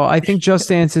think so. I think Just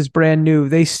Dance is brand new.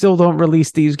 They still don't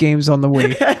release these games on the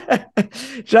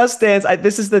Wii. Just Dance.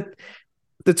 This is the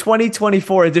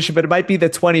 2024 edition, but it might be the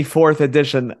 24th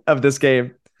edition of this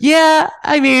game. Yeah,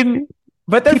 I mean...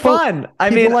 But they're fun. I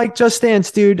mean, like Just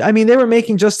Dance, dude. I mean, they were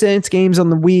making Just Dance games on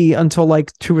the Wii until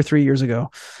like 2 or 3 years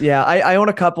ago. Yeah, I own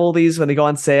a couple of these when they go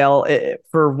on sale.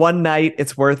 For one night,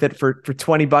 it's worth it. For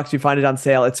 $20, you find it on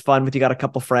sale. It's fun, but you got a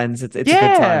couple friends. It's a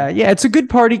good time. Yeah, it's a good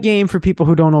party game for people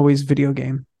who don't always video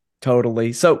game.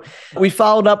 Totally. So we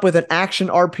followed up with an action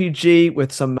RPG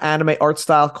with some anime art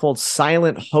style called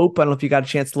Silent Hope. I don't know if you got a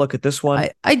chance to look at this one.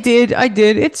 I did.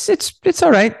 It's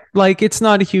all right. Like, it's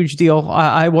not a huge deal.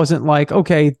 I wasn't like,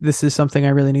 okay, this is something I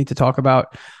really need to talk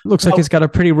about. Looks like it's got a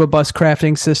pretty robust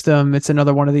crafting system. It's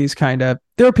another one of these kind of,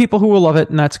 there are people who will love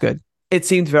it, and that's good. It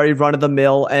seems very run of the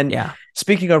mill. And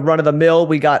speaking of run of the mill,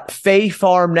 we got Fae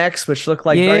Farm next, which looked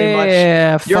like very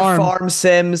much your farm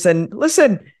sims. And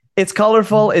listen, it's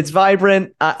colorful. It's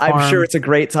vibrant. I'm sure it's a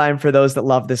great time for those that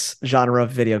love this genre of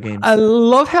video games. I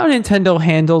love how Nintendo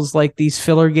handles like these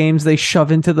filler games they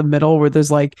shove into the middle where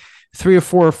there's like 3 or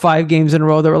 4 or 5 games in a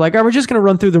row that were like, oh, we're just going to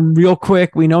run through them real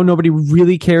quick. We know nobody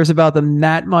really cares about them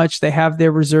that much. They have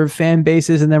their reserved fan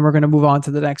bases, and then we're going to move on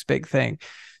to the next big thing.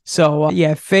 So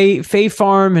Fae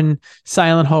Farm and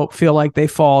Silent Hope feel like they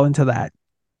fall into that.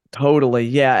 Totally.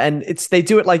 Yeah. And they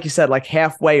do it, like you said, like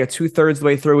halfway or 2/3 of the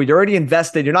way through. You're already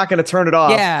invested. You're not going to turn it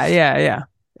off. Yeah.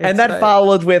 And that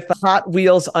followed with Hot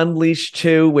Wheels Unleashed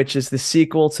 2, which is the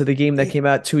sequel to the game that came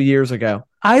out 2 years ago.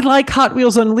 I like Hot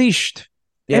Wheels Unleashed.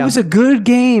 Yeah. It was a good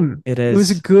game. It is. It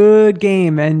was a good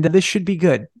game, and this should be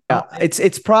good. Yeah.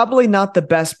 It's probably not the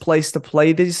best place to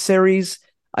play this series.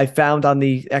 I found on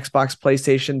the Xbox,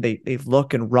 PlayStation, they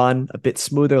look and run a bit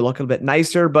smoother, look a bit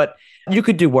nicer, but you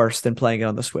could do worse than playing it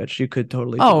on the Switch. You could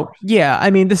totally do worse. Yeah. I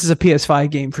mean, this is a PS5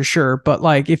 game for sure, but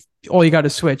like if all you got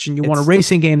is Switch and you want a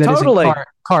racing game that isn't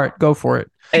kart, go for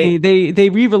it. They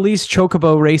re-released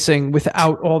Chocobo Racing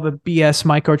without all the BS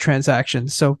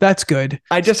microtransactions, so that's good.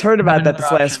 I just heard about that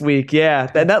this last week.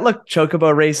 Yeah, and that looked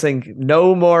Chocobo Racing,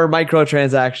 no more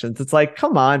microtransactions. It's like,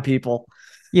 come on, people.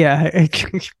 Yeah.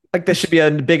 Like this should be a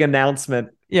big announcement.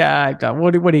 Yeah,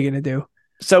 what are you gonna do?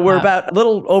 So we're about a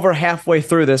little over halfway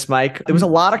through this, Mike. There was a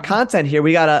lot of content here.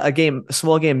 We got a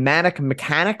small game, Manic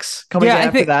Mechanics, coming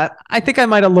after that. I think I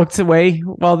might have looked away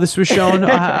while this was shown.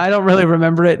 I don't really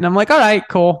remember it, and I'm like, all right,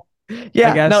 cool.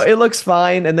 Yeah, no, it looks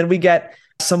fine. And then we get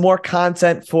some more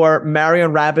content for Mario &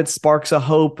 Rabbids Sparks of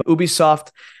Hope.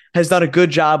 Ubisoft has done a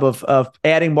good job of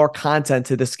adding more content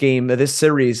to this game, this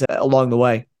series along the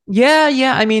way.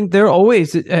 Yeah. I mean, they're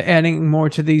always adding more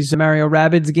to these Mario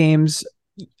Rabbids games.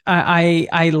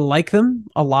 I like them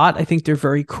a lot. I think they're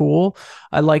very cool.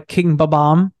 I like King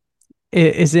Babam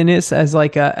is in this as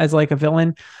like a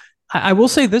villain. I will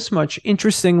say this much.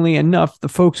 Interestingly enough, the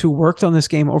folks who worked on this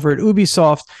game over at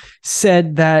Ubisoft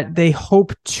said that they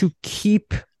hope to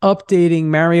keep updating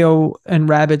Mario and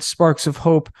Rabbids Sparks of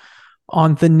Hope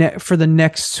on for the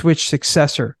next Switch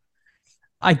successor.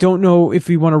 I don't know if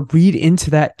we want to read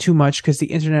into that too much because the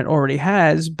internet already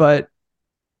has, but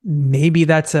maybe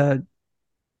that's a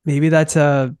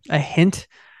hint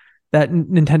that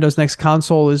Nintendo's next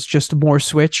console is just more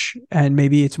Switch, and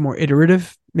maybe it's more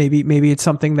iterative. Maybe it's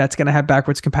something that's going to have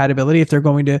backwards compatibility if they're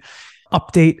going to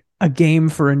update a game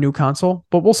for a new console.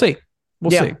 But we'll see.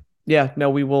 We'll see. Yeah, no,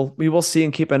 we will see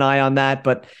and keep an eye on that.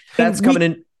 But that's coming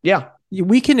in. Yeah,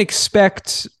 we can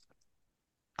expect.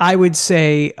 I would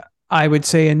say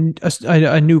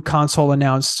a new console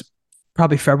announced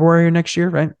probably February or next year,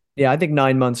 right? Yeah, I think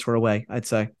 9 months we're away. I'd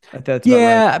say that's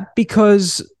right.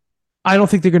 Because I don't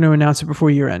think they're going to announce it before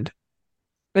year end.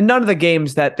 And none of the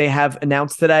games that they have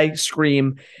announced today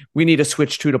scream we need a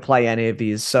Switch 2 to play any of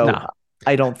these. So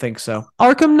I don't think so.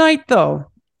 Arkham Knight, though.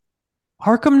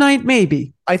 Arkham Knight,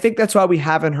 maybe. I think that's why we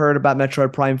haven't heard about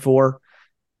Metroid Prime 4.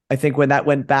 I think when that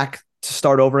went back to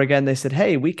start over again, they said,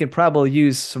 hey, we can probably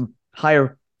use some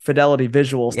higher fidelity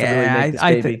visuals to really make this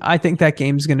baby. I think that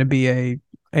game's going to be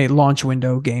a launch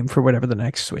window game for whatever the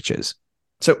next Switch is.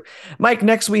 So, Mike,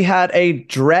 next we had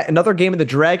another game in the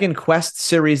Dragon Quest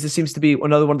series. This seems to be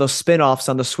another one of those spin-offs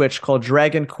on the Switch called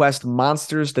Dragon Quest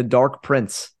Monsters: The Dark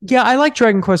Prince. Yeah, I like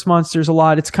Dragon Quest Monsters a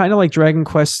lot. It's kind of like Dragon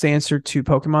Quest's answer to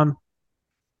Pokemon.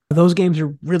 Those games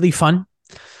are really fun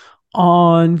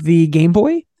on the Game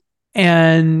Boy,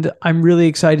 and I'm really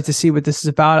excited to see what this is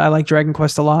about. I like Dragon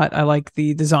Quest a lot. I like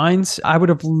the designs. I would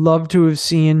have loved to have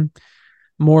seen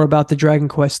more about the Dragon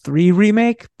Quest 3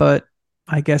 remake, but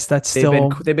I guess that's still...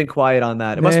 They've been quiet on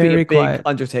that. It must be a big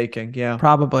undertaking. Yeah.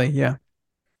 Probably, yeah.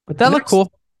 But that looked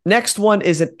cool. Next one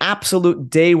is an absolute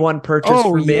day one purchase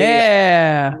for me.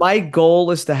 Yeah. My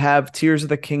goal is to have Tears of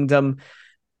the Kingdom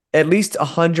at least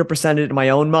 100% in my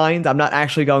own mind. I'm not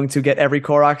actually going to get every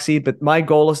Korok seed, but my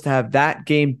goal is to have that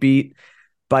game beat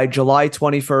by July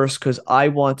 21st because I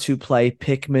want to play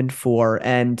Pikmin 4.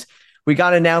 And we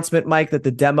got an announcement, Mike, that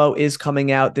the demo is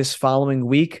coming out this following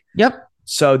week. Yep.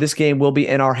 So this game will be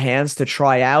in our hands to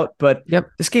try out, but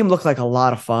this game looked like a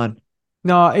lot of fun.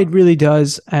 No, it really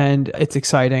does, and it's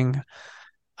exciting.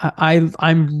 I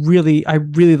really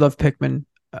love Pikmin.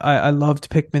 I loved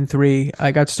Pikmin 3.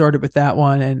 I got started with that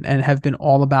one and have been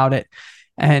all about it.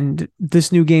 And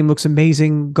this new game looks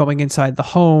amazing, going inside the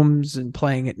homes and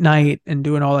playing at night and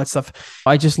doing all that stuff.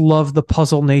 I just love the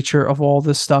puzzle nature of all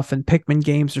this stuff. And Pikmin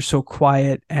games are so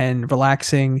quiet and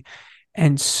relaxing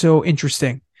and so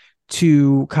interesting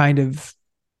to kind of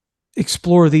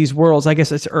explore these worlds. I guess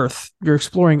it's Earth. You're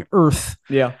exploring Earth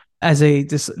as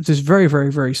this very, very,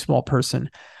 very small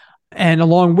person. And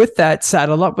along with that,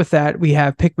 saddled up with that, we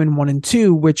have Pikmin 1 and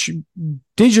 2, which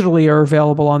digitally are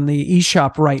available on the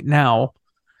eShop right now.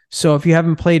 So if you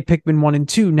haven't played Pikmin 1 and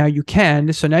 2, now you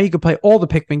can. So now you can play all the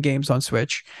Pikmin games on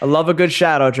Switch. I love a good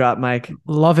shadow drop, Mike.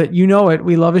 Love it. You know it.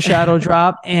 We love a shadow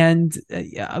drop. And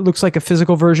it looks like a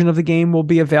physical version of the game will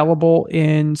be available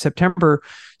in September.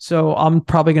 So I'm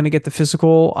probably going to get the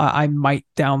physical. I might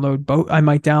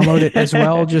download it as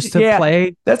well just to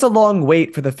play. That's a long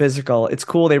wait for the physical. It's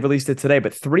cool they released it today,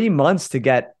 but 3 months to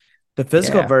get the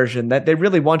physical version. That they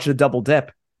really want you to double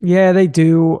dip. Yeah, they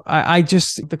do. I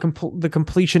just the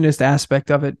completionist aspect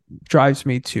of it drives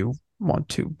me to want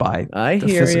to buy. I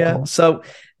hear you. So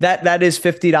that is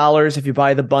 $50 if you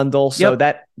buy the bundle. So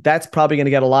that's probably going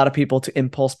to get a lot of people to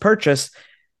impulse purchase.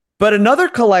 But another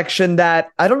collection that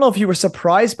I don't know if you were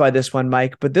surprised by this one,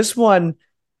 Mike, but this one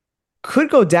could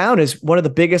go down as one of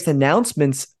the biggest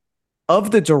announcements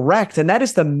of the Direct, and that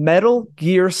is the Metal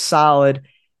Gear Solid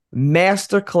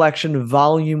Master Collection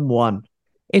Volume 1.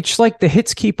 It's like the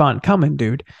hits keep on coming,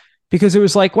 dude, because it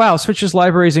was like, wow, Switch's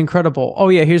library is incredible. Oh,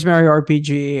 yeah, here's Mario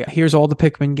RPG. Here's all the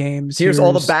Pikmin games. Here's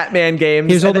all the Batman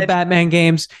games. Here's all the Batman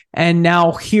games. And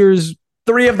now here's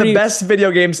 3 of the best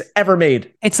video games ever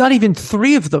made. It's not even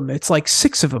 3 of them. It's like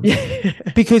 6 of them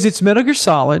because it's Metal Gear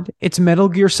Solid. It's Metal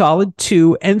Gear Solid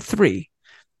 2 and 3.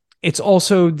 It's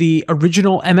also the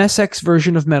original MSX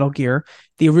version of Metal Gear,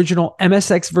 the original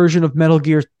MSX version of Metal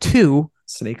Gear 2.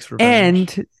 Snake's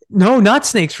Revenge. And no, not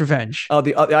Snake's Revenge. Oh,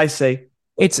 I say.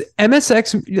 It's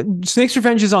MSX. Snake's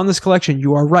Revenge is on this collection.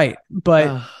 You are right.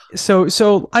 But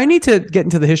so I need to get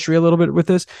into the history a little bit with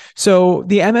this. So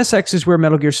the MSX is where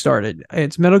Metal Gear started.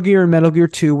 It's Metal Gear and Metal Gear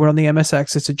 2 were on the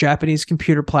MSX. It's a Japanese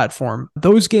computer platform.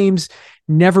 Those games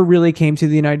never really came to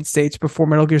the United States before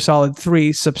Metal Gear Solid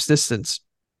 3 Subsistence.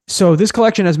 So this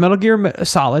collection has Metal Gear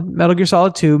Solid, Metal Gear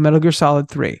Solid 2, Metal Gear Solid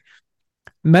 3,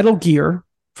 Metal Gear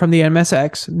from the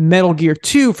MSX, Metal Gear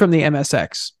 2 from the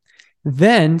MSX.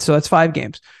 Then, so that's 5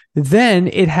 games. Then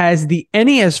it has the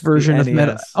NES version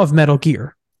of Metal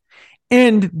Gear.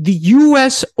 And the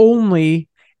US only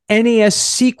NES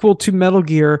sequel to Metal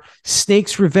Gear,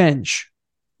 Snake's Revenge,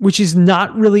 which is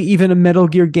not really even a Metal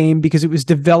Gear game because it was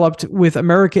developed with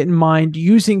America in mind,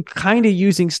 using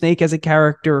Snake as a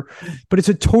character, but it's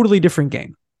a totally different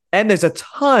game. And there's a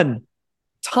ton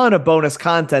of bonus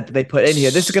content that they put in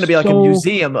here. This is going to be like a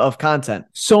museum of content.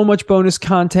 So much bonus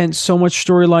content, so much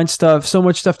storyline stuff, so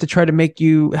much stuff to try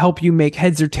to help you make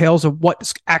heads or tails of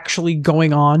what's actually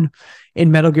going on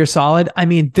in Metal Gear Solid. I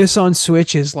mean, this on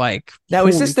Switch is like, now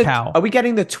is this are we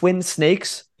getting the Twin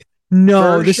Snakes? No,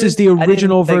 version? This is the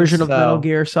original version of Metal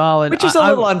Gear Solid, which is a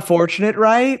little unfortunate,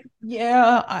 right?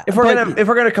 Yeah. If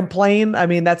we're gonna complain, I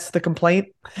mean, that's the complaint.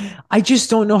 I just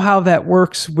don't know how that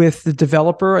works with the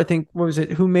developer. I think, what was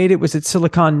it? Who made it? Was it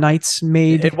Silicon Knights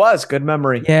made? It was. Good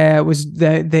memory. Yeah, it was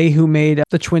they who made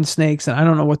the Twin Snakes, and I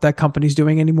don't know what that company's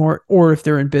doing anymore, or if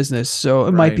they're in business. So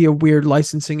it might be a weird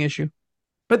licensing issue.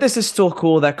 But this is still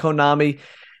cool that Konami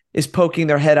is poking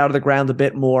their head out of the ground a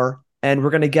bit more. And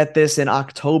we're going to get this in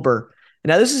October.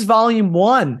 Now, this is volume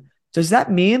 1. Does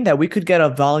that mean that we could get a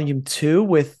volume 2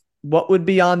 with what would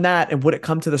be on that? And would it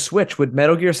come to the Switch? Would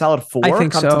Metal Gear Solid 4 come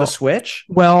to the Switch?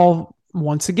 Well,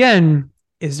 once again,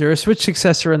 is there a Switch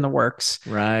successor in the works?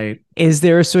 Right. Is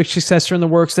there a Switch successor in the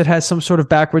works that has some sort of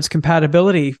backwards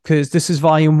compatibility? Because this is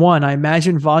volume 1. I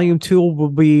imagine volume 2 will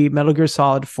be Metal Gear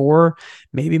Solid 4,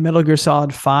 maybe Metal Gear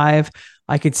Solid 5.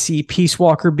 I could see Peace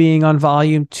Walker being on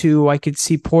volume 2. I could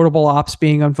see Portable Ops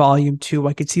being on volume 2.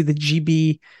 I could see the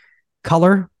GB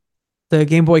Color, the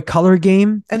Game Boy Color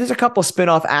game. And there's a couple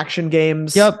spin-off action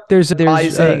games. Yep. There's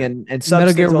Rising and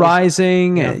Metal Gear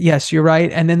Rising. Yeah. Yes, you're right.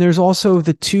 And then there's also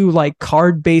the 2 like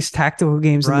card-based tactical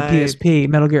games in the PSP,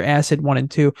 Metal Gear Acid 1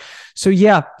 and 2. So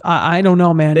yeah, I don't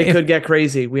know, man. They could get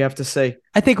crazy. We have to say.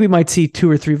 I think we might see 2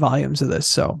 or 3 volumes of this.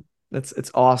 So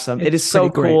it's awesome. It is so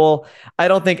cool. I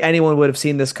don't think anyone would have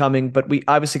seen this coming, but we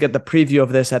obviously got the preview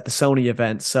of this at the Sony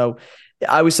event. So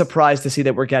I was surprised to see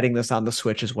that we're getting this on the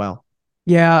Switch as well.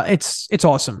 Yeah, it's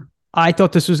awesome. I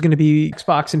thought this was going to be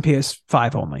Xbox and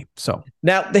PS5 only. So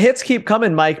now the hits keep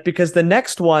coming, Mike, because the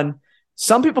next one,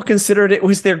 some people considered it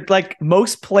was their like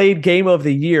most played game of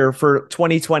the year for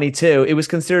 2022. It was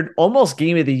considered almost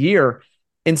game of the year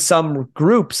in some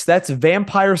groups. That's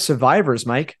Vampire Survivors,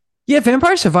 Mike. Yeah,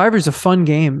 Vampire Survivors is a fun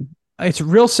game. It's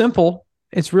real simple.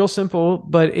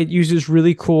 But it uses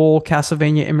really cool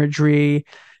Castlevania imagery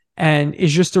and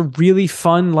is just a really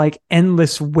fun, like,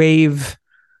 endless wave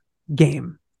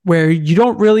game where you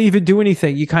don't really even do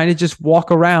anything. You kind of just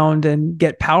walk around and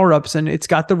get power-ups, and it's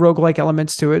got the roguelike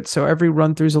elements to it, so every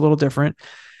run-through is a little different.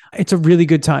 It's a really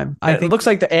good time. I think it looks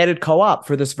like the added co-op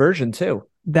for this version, too.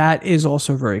 That is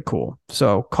also very cool.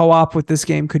 So co-op with this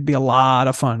game could be a lot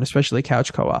of fun, especially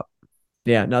couch co-op.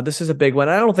 Yeah, no, this is a big one.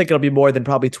 I don't think it'll be more than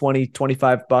probably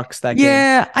 $20-$25 that game.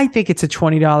 Yeah, I think it's a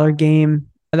 $20 game.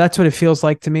 That's what it feels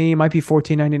like to me. It might be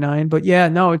 $14.99, but yeah,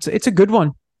 no, it's a good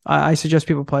one. I suggest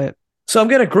people play it. So I'm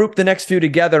going to group the next few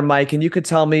together, Mike, and you could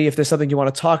tell me if there's something you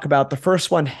want to talk about. The first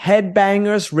one,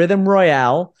 Headbangers Rhythm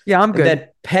Royale. Yeah, I'm good. And then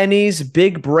Penny's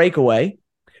Big Breakaway.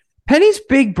 Penny's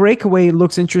Big Breakaway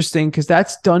looks interesting because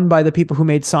that's done by the people who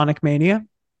made Sonic Mania.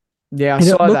 Yeah, I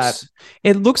saw that.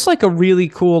 It looks like a really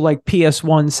cool, like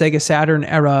PS1, Sega Saturn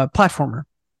era platformer.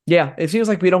 Yeah, it seems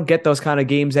like we don't get those kind of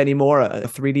games anymore, a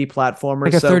 3D platformer.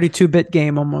 Like a 32-bit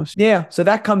game almost. Yeah, so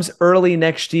that comes early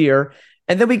next year.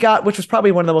 And then we got, which was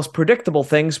probably one of the most predictable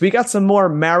things, we got some more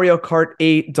Mario Kart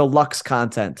 8 Deluxe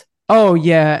content. Oh,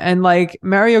 yeah. And like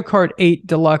Mario Kart 8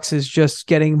 Deluxe is just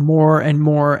getting more and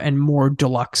more and more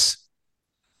deluxe.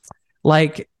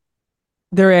 Like,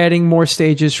 they're adding more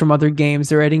stages from other games.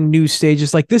 They're adding new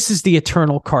stages. Like, this is the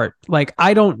Eternal Kart. Like,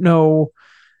 I don't know,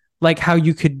 like, how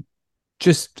you could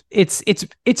just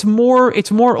it's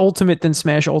more Ultimate than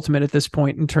Smash Ultimate at this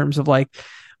point in terms of like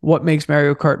what makes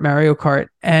Mario Kart.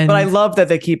 And but I love that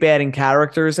they keep adding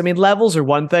characters. I mean, levels are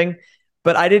one thing,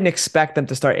 but I didn't expect them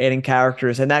to start adding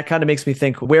characters, and that kind of makes me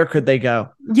think, where could they go?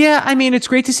 Yeah, I mean, it's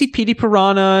great to see Petey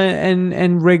Piranha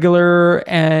and Wriggler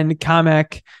and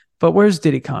Kamek, but where's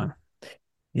Diddy Kong?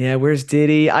 Yeah, where's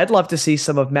Diddy? I'd love to see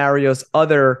some of Mario's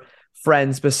other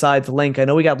friends besides Link. I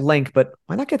know we got Link, but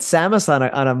why not get Samus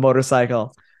on a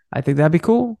motorcycle? I think that'd be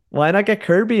cool. Why not get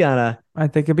Kirby on a? I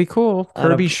think it'd be cool.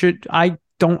 Kirby should. I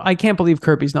can't believe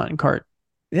Kirby's not in Kart.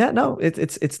 Yeah, no,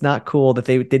 it's not cool that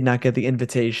they did not get the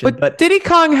invitation. But Diddy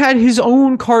Kong had his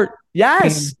own Kart.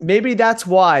 Yes, game. Maybe that's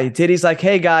why Diddy's like,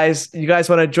 hey guys, you guys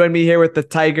want to join me here with the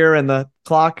tiger and the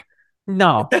clock?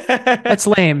 No, that's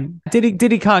lame.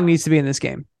 Diddy Kong needs to be in this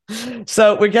game.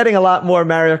 So we're getting a lot more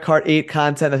Mario Kart 8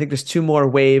 content. I think there's 2 more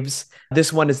waves.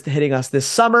 This one is hitting us this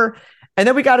summer. And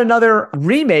then we got another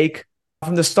remake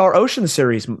from the Star Ocean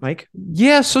series, Mike.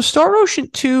 Yeah, so Star Ocean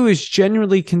 2 is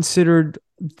generally considered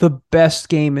the best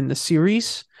game in the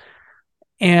series.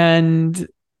 and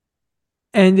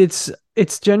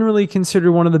it's generally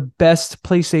considered one of the best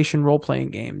PlayStation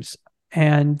role-playing games.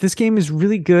 And this game is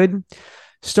really good.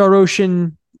 Star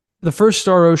Ocean, the first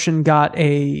Star Ocean got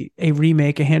a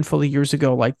remake a handful of years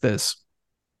ago like this.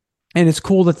 And it's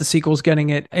cool that the sequel's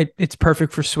getting it. It's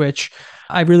perfect for Switch.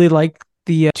 I really like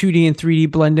the 2D and 3D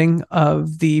blending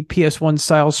of the PS1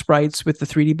 style sprites with the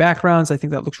 3D backgrounds. I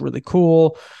think that looks really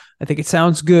cool. I think it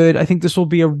sounds good. I think this will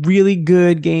be a really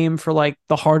good game for like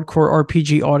the hardcore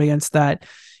RPG audience that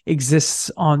exists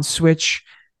on Switch.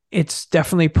 It's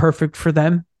definitely perfect for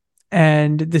them.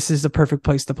 And this is the perfect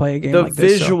place to play a game like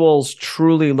this. The visuals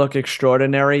truly look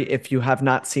extraordinary. If you have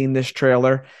not seen this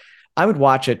trailer, I would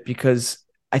watch it because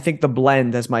I think the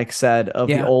blend, as Mike said, of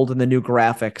the old and the new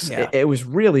graphics, it was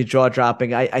really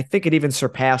jaw-dropping. I think it even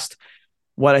surpassed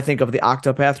what I think of the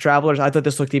Octopath Travelers. I thought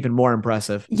this looked even more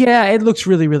impressive. Yeah, it looks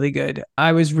really, really good.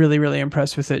 I was really, really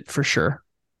impressed with it for sure.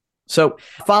 So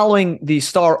following the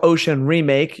Star Ocean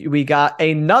remake, we got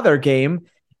another game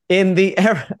in the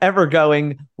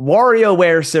ever-going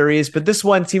WarioWare series, but this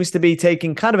one seems to be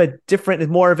taking kind of a different,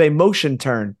 more of a motion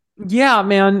turn. Yeah,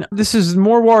 man. This is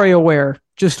more WarioWare.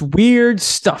 Just weird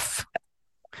stuff.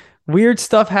 Weird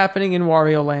stuff happening in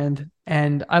Wario Land,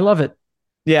 and I love it.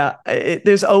 Yeah,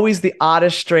 there's always the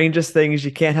oddest, strangest things.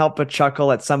 You can't help but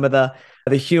chuckle at some of the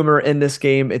humor in this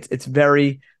game. It's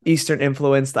very Eastern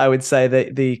influenced, I would say,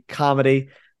 the comedy.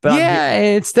 But yeah,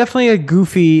 it's definitely a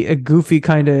goofy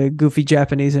kind of goofy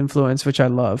Japanese influence, which I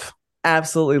love.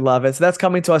 Absolutely love it. So that's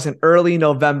coming to us in early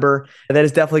November, and that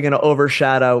is definitely going to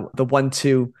overshadow the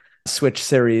 1-2 Switch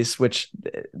series, which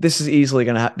this is easily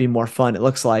going to be more fun, it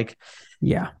looks like.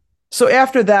 Yeah. So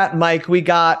after that, Mike, we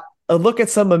got a look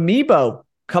at some amiibo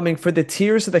coming for the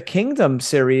Tears of the Kingdom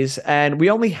series, and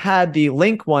we only had the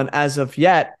Link one as of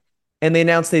yet, and they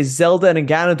announced a Zelda and a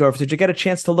Ganondorf. Did you get a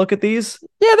chance to look at these?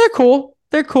 Yeah, they're cool.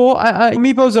 They're cool.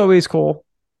 Amiibo's always cool.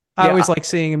 I always like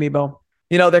seeing Amiibo.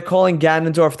 You know, they're calling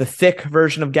Ganondorf the thick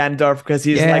version of Ganondorf because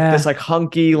he's like this like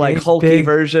hunky, like hulky big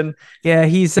version. Yeah,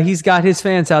 he's got his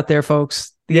fans out there,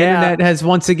 folks. The internet has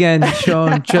once again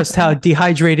shown just how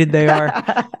dehydrated they are.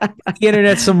 The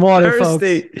internet's some water,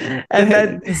 thirsty. Folks. And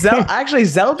then actually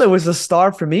Zelda was a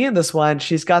star for me in this one.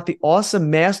 She's got the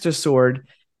awesome Master Sword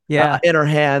in her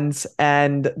hands.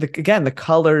 And the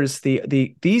colors,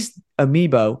 these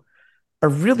amiibo are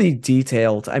really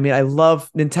detailed. I mean, I love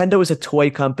Nintendo is a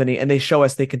toy company and they show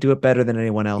us they can do it better than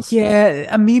anyone else.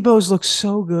 Yeah, amiibos look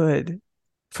so good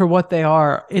for what they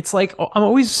are. It's like, I'm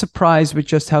always surprised with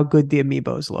just how good the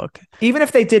amiibos look. Even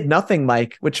if they did nothing,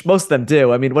 Mike, which most of them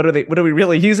do. I mean, what are we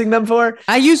really using them for?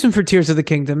 I use them for Tears of the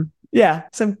Kingdom. Yeah,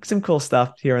 some cool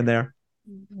stuff here and there.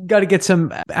 Got to get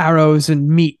some arrows and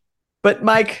meat. But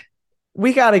Mike,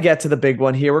 we got to get to the big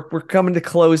one here. We're coming to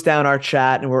close down our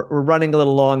chat and we're running a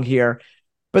little long here.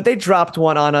 But they dropped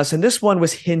one on us, and this one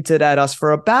was hinted at us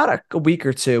for about a week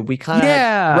or two. We kind of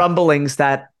had rumblings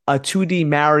that a 2D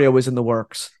Mario was in the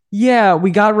works. Yeah,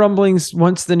 we got rumblings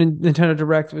once the Nintendo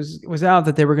Direct was out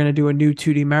that they were going to do a new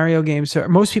 2D Mario game. So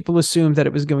most people assumed that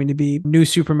it was going to be new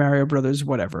Super Mario Brothers,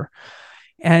 whatever.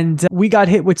 And we got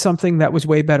hit with something that was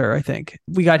way better, I think.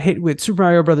 We got hit with Super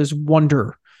Mario Brothers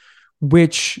Wonder,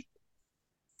 which,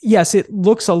 yes, it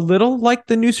looks a little like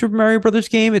the new Super Mario Brothers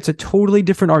game. It's a totally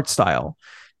different art style.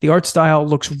 The art style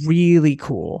looks really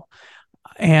cool.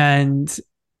 And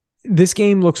this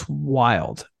game looks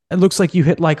wild. It looks like you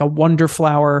hit like a wonder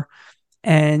flower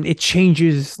and it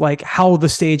changes like how the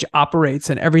stage operates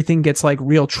and everything gets like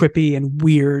real trippy and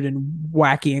weird and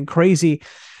wacky and crazy.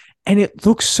 And it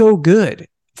looks so good.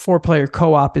 4-player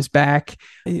co-op is back.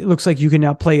 It looks like you can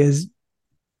now play as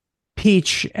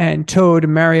Peach and Toad,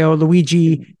 Mario,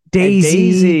 Luigi,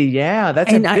 Daisy. Yeah,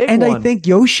 that's a big one. And I think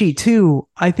Yoshi too.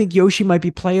 I think Yoshi might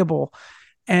be playable.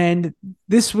 And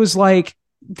this was like,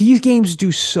 these games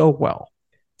do so well.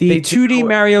 The 2D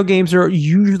Mario games are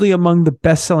usually among the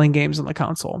best-selling games on the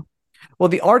console. Well,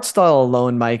 the art style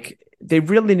alone, Mike, they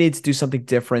really need to do something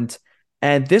different.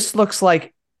 And this looks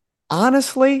like,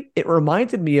 honestly, it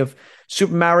reminded me of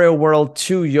Super Mario World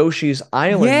 2 Yoshi's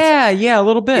Island. Yeah, a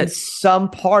little bit. In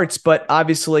some parts, but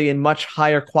obviously in much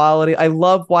higher quality. I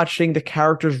love watching the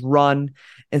characters run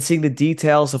and seeing the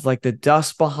details of like the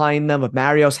dust behind them, of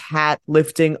Mario's hat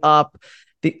lifting up.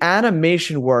 The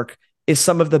animation work is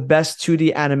some of the best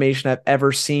 2D animation I've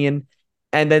ever seen.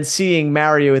 And then seeing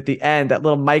Mario at the end, that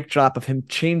little mic drop of him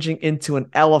changing into an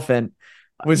elephant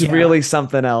was really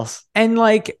something else. And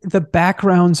like the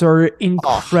backgrounds are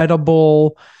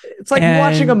incredible. It's like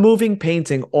watching a moving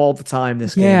painting all the time,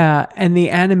 this game. Yeah, and the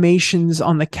animations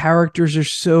on the characters are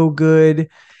so good.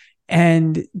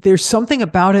 And there's something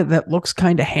about it that looks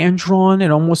kind of hand-drawn. It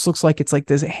almost looks like it's like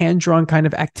this hand-drawn kind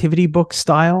of activity book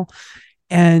style.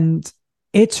 And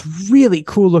it's really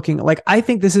cool looking. Like, I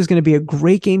think this is going to be a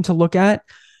great game to look at.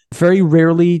 Very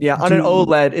rarely. Yeah, on an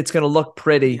OLED, it's going to look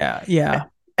pretty. Yeah.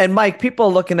 And Mike, people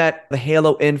are looking at the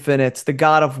Halo Infinites, the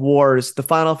God of Wars, the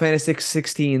Final Fantasy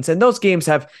 16s, and those games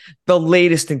have the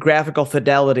latest in graphical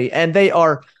fidelity, and they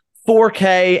are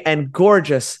 4K and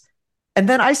gorgeous. And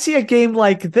then I see a game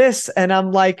like this, and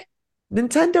I'm like,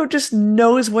 Nintendo just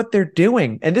knows what they're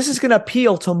doing. And this is going to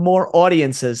appeal to more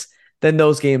audiences than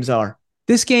those games are.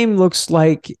 This game looks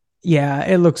like,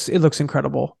 it looks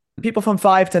incredible. People from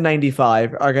 5 to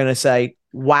 95 are going to say,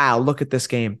 wow, look at this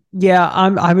game. Yeah,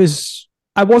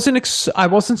 I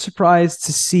wasn't surprised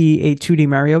to see a 2D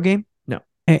Mario game. No.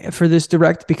 For this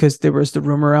Direct, because there was the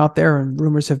rumor out there, and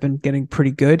rumors have been getting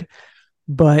pretty good.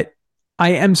 But I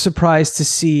am surprised to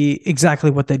see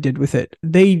exactly what they did with it.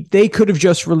 They could have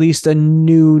just released a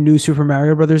new Super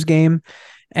Mario Brothers game,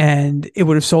 and it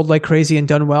would have sold like crazy and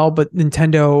done well. But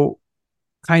Nintendo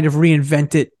kind of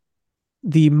reinvented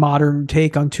the modern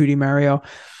take on 2D Mario,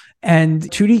 and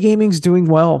 2D gaming's doing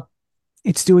well.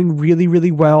 It's doing really,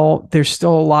 really well. There's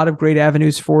still a lot of great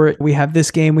avenues for it. We have this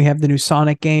game. We have the new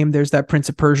Sonic game. There's that Prince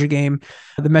of Persia game,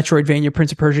 the Metroidvania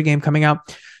Prince of Persia game coming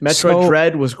out. Metroid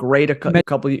Dread was great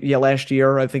last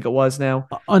year, I think it was now.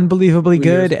 Unbelievably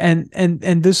good. And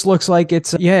this looks like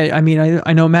it's, I mean,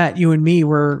 I know, Matt, you and me,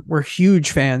 we're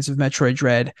huge fans of Metroid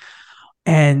Dread.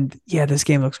 And this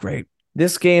game looks great.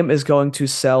 This game is going to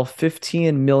sell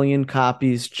 15 million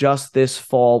copies just this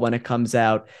fall when it comes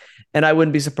out. And I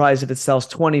wouldn't be surprised if it sells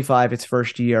 25 its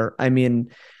first year. I mean,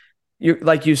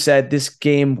 like you said, this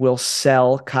game will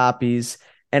sell copies,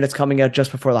 and it's coming out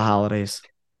just before the holidays.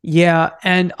 Yeah,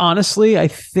 and honestly, I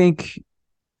think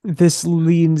this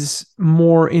leans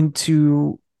more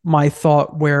into my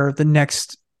thought where the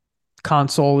next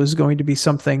console is going to be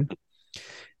something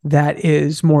that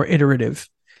is more iterative,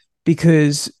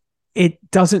 because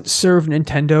it doesn't serve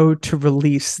Nintendo to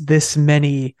release this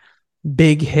many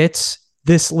big hits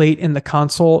this late in the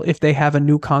console if they have a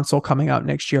new console coming out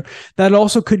next year. That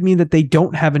also could mean that they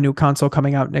don't have a new console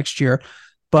coming out next year,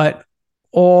 but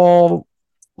all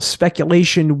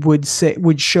speculation would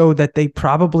show that they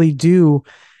probably do.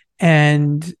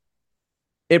 And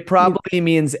it probably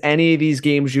means any of these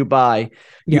games you buy,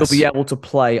 you'll be able to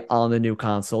play on the new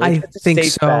console. I think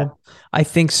so. I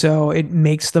think so. It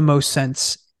makes the most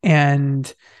sense.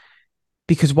 And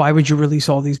because why would you release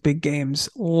all these big games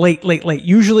late?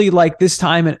 Usually, like, this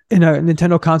time in a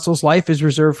Nintendo console's life is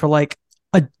reserved for like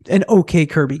an okay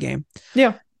Kirby game.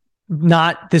 Yeah.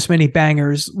 Not this many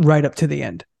bangers right up to the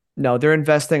end. No, they're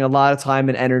investing a lot of time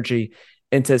and energy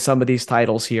into some of these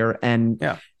titles here. And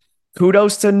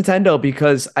kudos to Nintendo,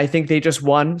 because I think they just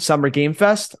won Summer Game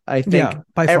Fest. I think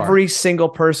every single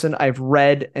person I've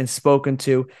read and spoken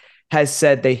to has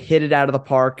said they hit it out of the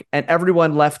park, and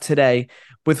everyone left today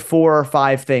with 4 or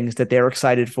 5 things that they're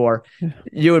excited for.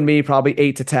 You and me, probably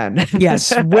 8 to 10.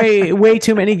 Yes, way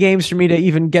too many games for me to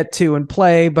even get to and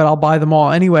play, but I'll buy them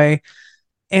all anyway.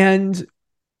 And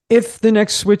if the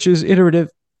next Switch is iterative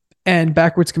and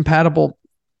backwards compatible,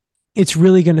 it's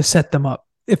really going to set them up.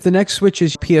 If the next Switch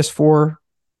is PS4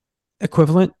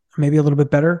 equivalent, maybe a little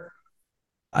bit better,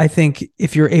 I think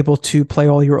if you're able to play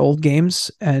all your old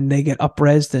games and they get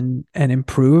up-resed and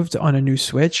improved on a new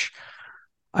Switch,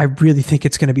 I really think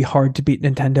it's going to be hard to beat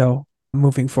Nintendo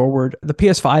moving forward. The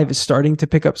PS5 is starting to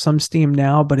pick up some steam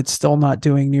now, but it's still not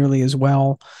doing nearly as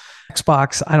well.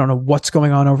 Xbox, I don't know what's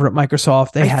going on over at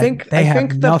Microsoft. I think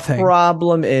the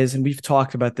problem is, and we've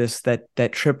talked about this, that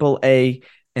AAA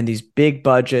and these big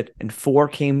budget and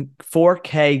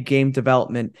 4K game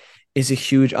development is a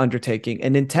huge undertaking.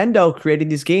 And Nintendo creating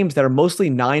these games that are mostly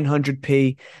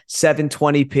 900p,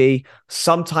 720p,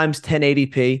 sometimes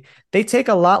 1080p, they take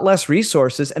a lot less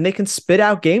resources and they can spit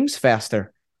out games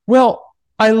faster. Well,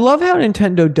 I love how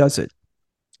Nintendo does it,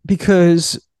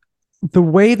 because the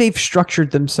way they've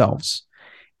structured themselves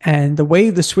and the way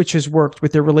the Switch has worked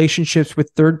with their relationships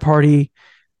with third-party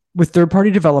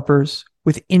developers,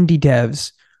 with indie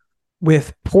devs,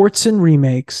 with ports and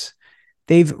remakes,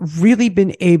 they've really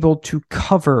been able to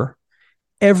cover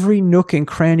every nook and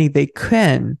cranny they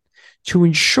can to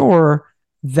ensure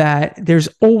that there's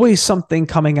always something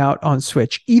coming out on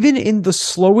Switch. Even in the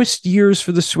slowest years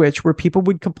for the Switch, where people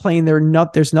would complain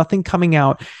there's nothing coming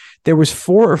out, there was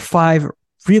 4 or 5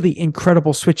 really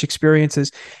incredible Switch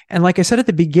experiences. And like I said at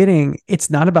the beginning,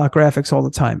 it's not about graphics all the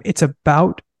time. It's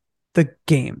about the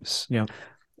games. Yeah.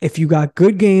 If you got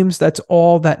good games, that's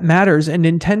all that matters. And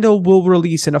Nintendo will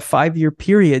release in a 5-year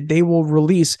period, they will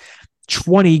release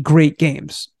 20 great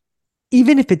games.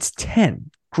 even if it's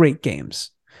 10 great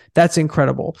games, that's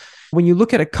incredible. When you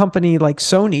look at a company like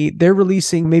Sony, they're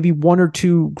releasing maybe 1 or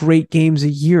 2 great games a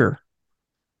year.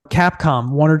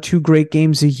 Capcom, 1 or 2 great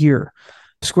games a year.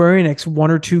 Square Enix,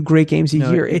 1 or 2 great games a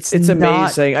year. It's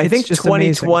amazing. I think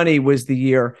 2020 was the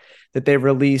year that they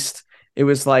released. It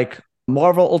was like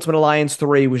Marvel Ultimate Alliance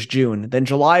 3 was June. Then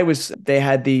July they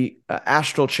had the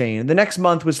Astral Chain. The next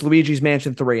month was Luigi's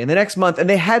Mansion 3. And the next month, and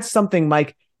they had something,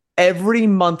 Mike, every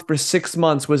month for 6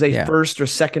 months was a first or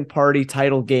second party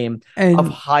title game of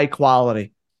high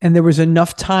quality. And there was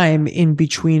enough time in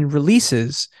between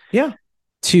releases. Yeah.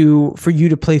 For you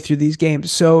to play through these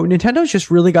games. So Nintendo's just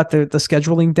really got the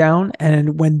scheduling down,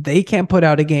 and when they can't put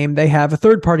out a game, they have a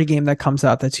third-party game that comes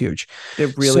out that's huge. They're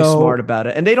really smart about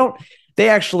it. And they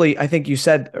actually, I think you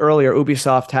said earlier,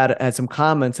 Ubisoft had some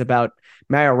comments about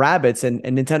Mario Rabbids, and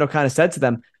Nintendo kind of said to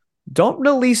them, don't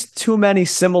release too many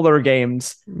similar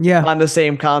games on the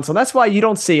same console. That's why you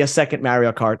don't see a second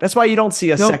Mario Kart. That's why you don't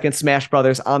see a second Smash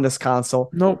Brothers on this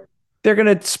console. Nope. They're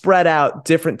going to spread out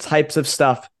different types of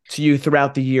stuff to you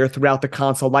throughout the year, throughout the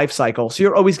console life cycle. So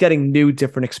you're always getting new,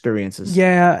 different experiences.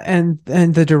 Yeah, and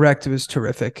the Direct was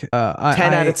terrific. 10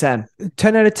 out of 10.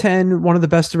 10 out of 10. One of the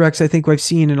best Directs I think I've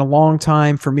seen in a long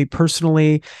time for me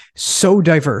personally. So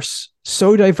diverse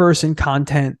in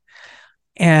content.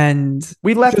 And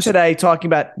we left today talking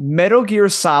about Metal Gear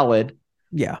Solid.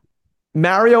 Yeah.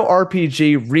 Mario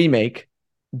RPG Remake,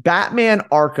 Batman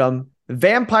Arkham,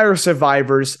 Vampire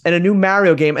Survivors, and a new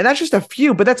Mario game. And that's just a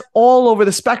few, but that's all over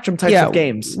the spectrum types of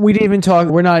games. We didn't even talk.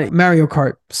 We're not Mario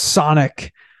Kart,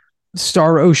 Sonic,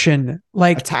 Star Ocean,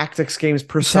 like a tactics games,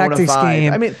 Persona 5.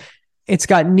 Game. I mean, it's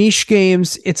got niche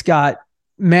games. It's got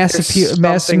mass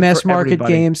market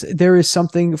games. There is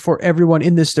something for everyone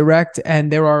in this Direct, and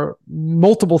there are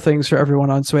multiple things for everyone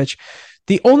on Switch.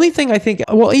 The only thing I think,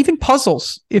 well, even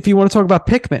puzzles, if you want to talk about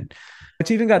Pikmin, it's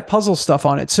even got puzzle stuff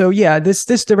on it. So yeah, this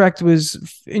Direct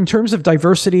was, in terms of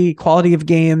diversity, quality of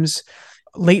games,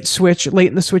 late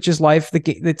in the Switch's life,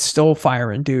 it's still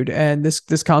firing, dude. And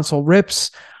this console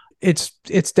rips. It's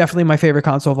definitely my favorite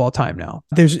console of all time now.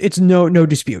 It's no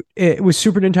dispute. It was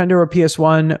Super Nintendo or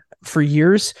PS1 for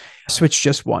years. Switch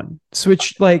just won.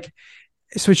 Switch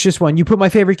just won. You put my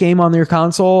favorite game on your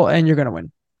console and you're gonna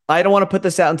win. I don't want to put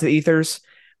this out into the ethers,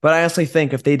 but I honestly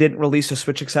think if they didn't release a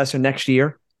Switch successor next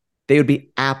year, they would be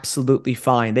absolutely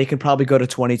fine. They could probably go to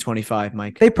 2025,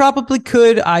 Mike. They probably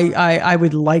could. I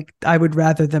would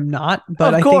rather them not,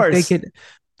 but I think they could.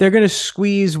 They're going to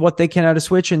squeeze what they can out of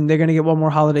Switch, and they're going to get one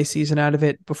more holiday season out of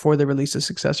it before they release a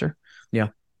successor. Yeah.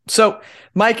 So,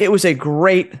 Mike, it was a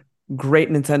great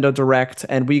Nintendo Direct,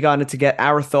 and we got to get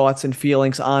our thoughts and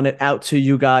feelings on it out to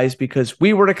you guys because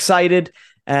we were excited,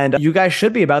 and you guys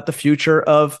should be, about the future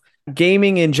of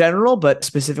gaming in general, but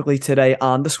specifically today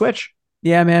on the Switch.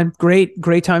 Yeah, man.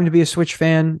 Great time to be a Switch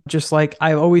fan. Just like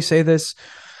I always say this,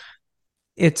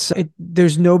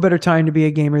 there's no better time to be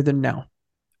a gamer than now.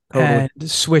 Totally.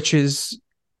 And Switch is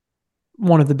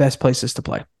one of the best places to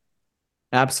play.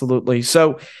 Absolutely.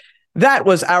 So that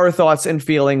was our thoughts and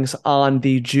feelings on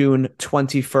the June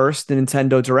 21st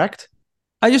Nintendo Direct.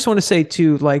 I just want to say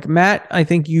too, like Matt, I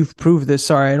think you've proved this.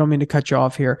 Sorry, I don't mean to cut you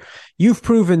off here. You've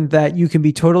proven that you can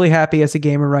be totally happy as a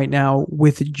gamer right now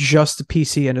with just a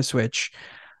PC and a Switch.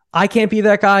 I can't be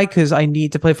that guy because I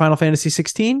need to play Final Fantasy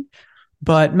 16,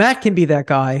 but Matt can be that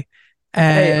guy.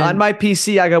 And hey, on my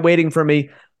PC, I got waiting for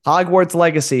me Hogwarts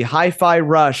Legacy, Hi-Fi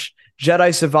Rush,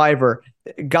 Jedi Survivor,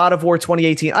 God of War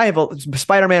 2018. I have a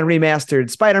Spider-Man Remastered,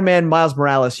 Spider-Man Miles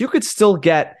Morales. You could still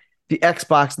get the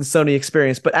Xbox and Sony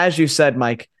experience. But as you said,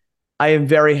 Mike, I am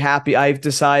very happy. I've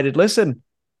decided, listen,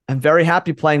 I'm very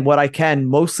happy playing what I can,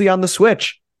 mostly on the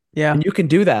Switch. Yeah. And you can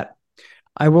do that.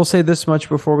 I will say this much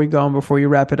before we go and before you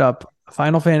wrap it up.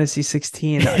 Final Fantasy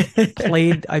 16,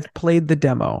 I've played the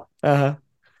demo. Uh-huh.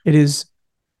 It is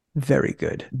very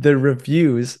good. The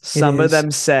reviews, some of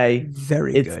them say it's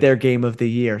good. Their game of the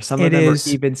year. Some of them are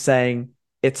even saying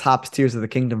it's Hops Tears of the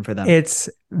Kingdom for them. It's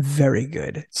very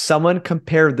good. Someone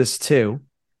compared this to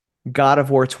God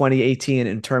of War 2018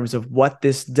 in terms of what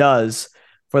this does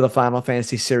for the Final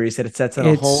Fantasy series, that it sets on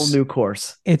a whole new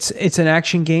course. It's an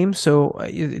action game, so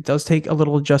it does take a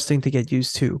little adjusting to get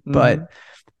used to, but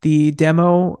the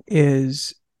demo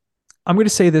is... I'm going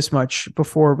to say this much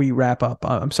before we wrap up.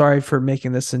 I'm sorry for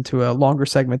making this into a longer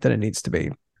segment than it needs to be.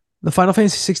 The Final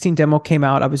Fantasy 16 demo came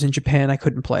out. I was in Japan. I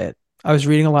couldn't play it. I was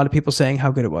reading a lot of people saying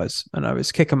how good it was, and I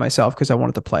was kicking myself because I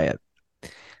wanted to play it.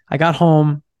 I got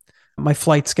home. My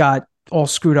flights got all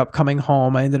screwed up coming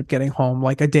home. I ended up getting home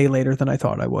like a day later than I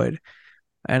thought I would.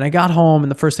 And I got home,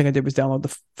 and the first thing I did was download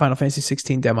the Final Fantasy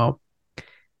 16 demo.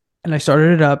 And I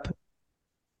started it up,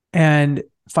 and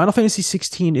Final Fantasy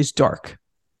 16 is dark,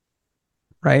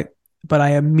 right? But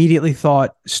I immediately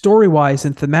thought story-wise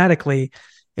and thematically,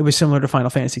 it was similar to Final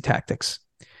Fantasy Tactics.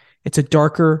 It's a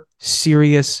darker,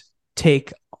 serious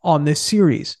take on this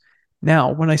series.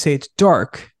 Now, when I say it's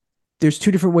dark, there's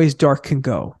two different ways dark can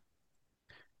go.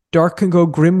 Dark can go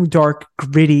grim, dark,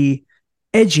 gritty,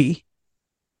 edgy,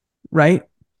 right?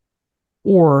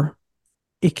 Or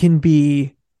it can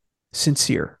be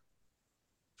sincere.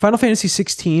 Final Fantasy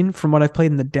 16, from what I've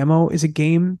played in the demo, is a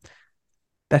game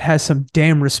that has some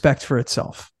damn respect for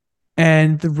itself.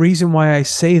 And the reason why I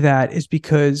say that is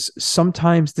because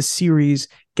sometimes the series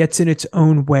gets in its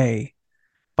own way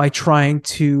by trying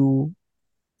to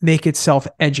make itself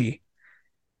edgy.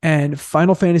 And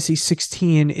Final Fantasy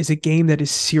 16 is a game that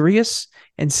is serious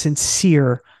and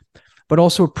sincere, but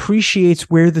also appreciates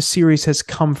where the series has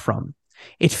come from.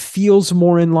 It feels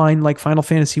more in line like Final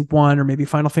Fantasy 1 or maybe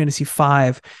Final Fantasy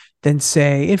 5 than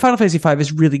say, and Final Fantasy 5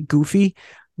 is really goofy,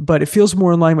 but it feels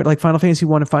more in line with like Final Fantasy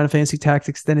 1 and Final Fantasy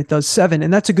Tactics than it does 7.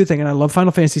 And that's a good thing. And I love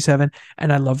Final Fantasy 7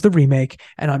 and I love the remake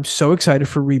and I'm so excited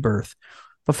for Rebirth.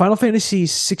 But Final Fantasy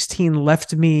 16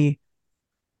 left me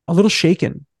a little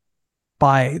shaken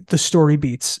by the story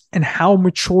beats and how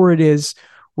mature it is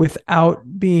without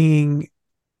being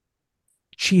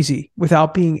cheesy,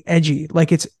 without being edgy.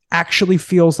 Like it actually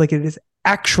feels like it is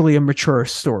actually a mature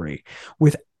story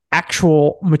with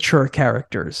actual mature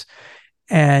characters.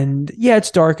 And yeah,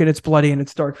 it's dark and it's bloody and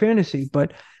it's dark fantasy,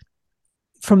 but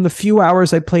from the few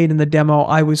hours I played in the demo,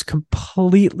 I was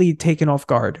completely taken off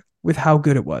guard with how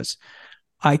good it was.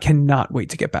 I cannot wait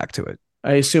to get back to it.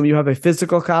 I assume you have a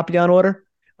physical copy on order?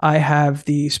 I have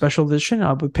the special edition.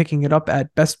 I'll be picking it up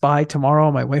at Best Buy tomorrow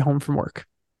on my way home from work.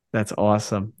 That's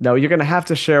awesome. No, you're going to have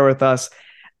to share with us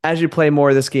as you play more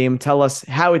of this game. Tell us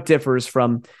how it differs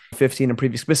from 15 and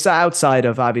previous, besides outside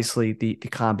of obviously the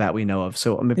combat we know of.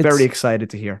 So I'm very excited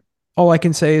to hear. All I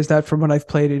can say is that from what I've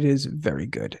played, it is very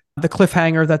good. The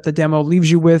cliffhanger that the demo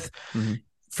leaves you with,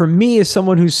 for me, as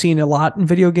someone who's seen a lot in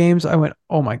video games, I went,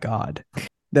 oh my God.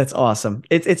 That's awesome.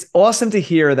 It's awesome to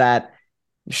hear that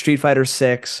Street Fighter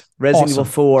 6, Resident Evil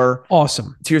 4,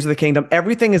 Tears of the Kingdom,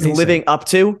 everything is living up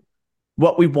to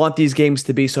what we want these games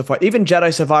to be so far. Even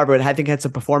Jedi Survivor, I think, had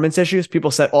some performance issues.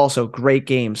 People said also great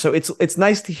game. So it's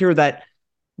nice to hear that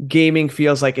gaming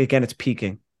feels like, again, it's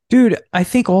peaking. Dude, I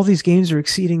think all these games are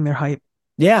exceeding their hype.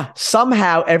 Yeah.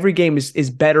 Somehow every game is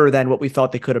better than what we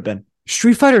thought they could have been.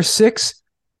 Street Fighter 6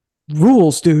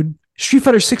 rules, dude. Street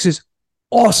Fighter 6 is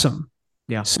awesome.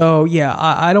 Yeah. So yeah,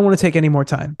 I don't want to take any more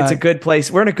time. It's a good place.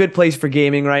 We're in a good place for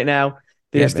gaming right now.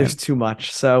 There's too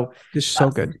much. So it's so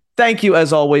good. Thank you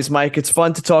as always, Mike. It's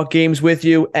fun to talk games with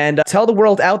you, and tell the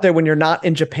world out there when you're not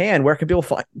in Japan, where can people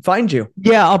find you?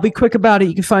 Yeah, I'll be quick about it.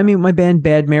 You can find me with my band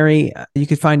Bad Mary. You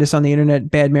can find us on the internet,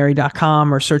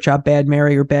 badmary.com, or search out Bad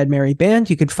Mary or Bad Mary Band.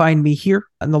 You can find me here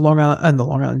on the Long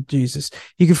Island, Jesus.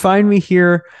 You can find me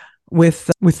here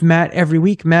with Matt every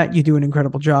week. Matt, you do an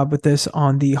incredible job with this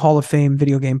on the Hall of Fame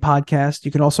Video Game Podcast.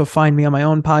 You can also find me on my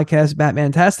own podcast,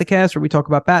 Batman-tasticast, where we talk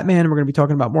about Batman, and we're going to be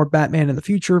talking about more Batman in the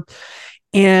future.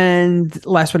 And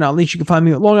last but not least, you can find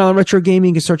me at Long Island Retro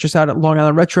Gaming. You can search us out at Long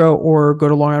Island Retro or go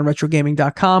to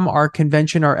longislandretrogaming.com. Our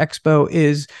convention, our expo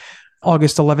is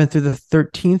August 11th through the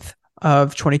 13th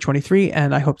of 2023,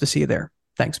 and I hope to see you there.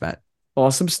 Thanks, Matt.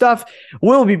 Awesome stuff.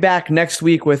 We'll be back next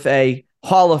week with a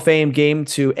Hall of Fame game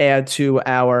to add to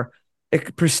our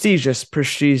prestigious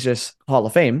Hall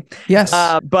of Fame. Yes.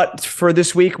 But for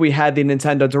this week, we had the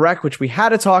Nintendo Direct, which we had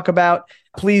to talk about.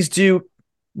 Please do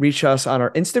reach us on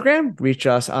our Instagram, reach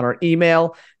us on our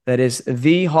email. That is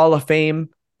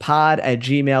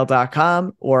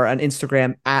thehalloffamepod@gmail.com or on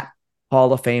Instagram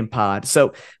 @halloffamepod.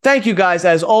 So thank you guys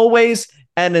as always.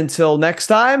 And until next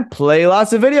time, play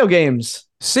lots of video games.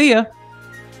 See ya.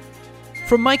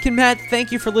 From Mike and Matt,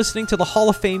 thank you for listening to the Hall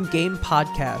of Fame Game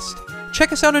Podcast.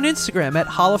 Check us out on Instagram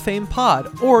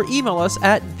 @halloffamepod or email us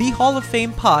at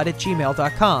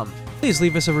thehalloffamepod@gmail.com. Please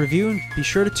leave us a review and be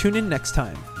sure to tune in next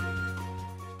time.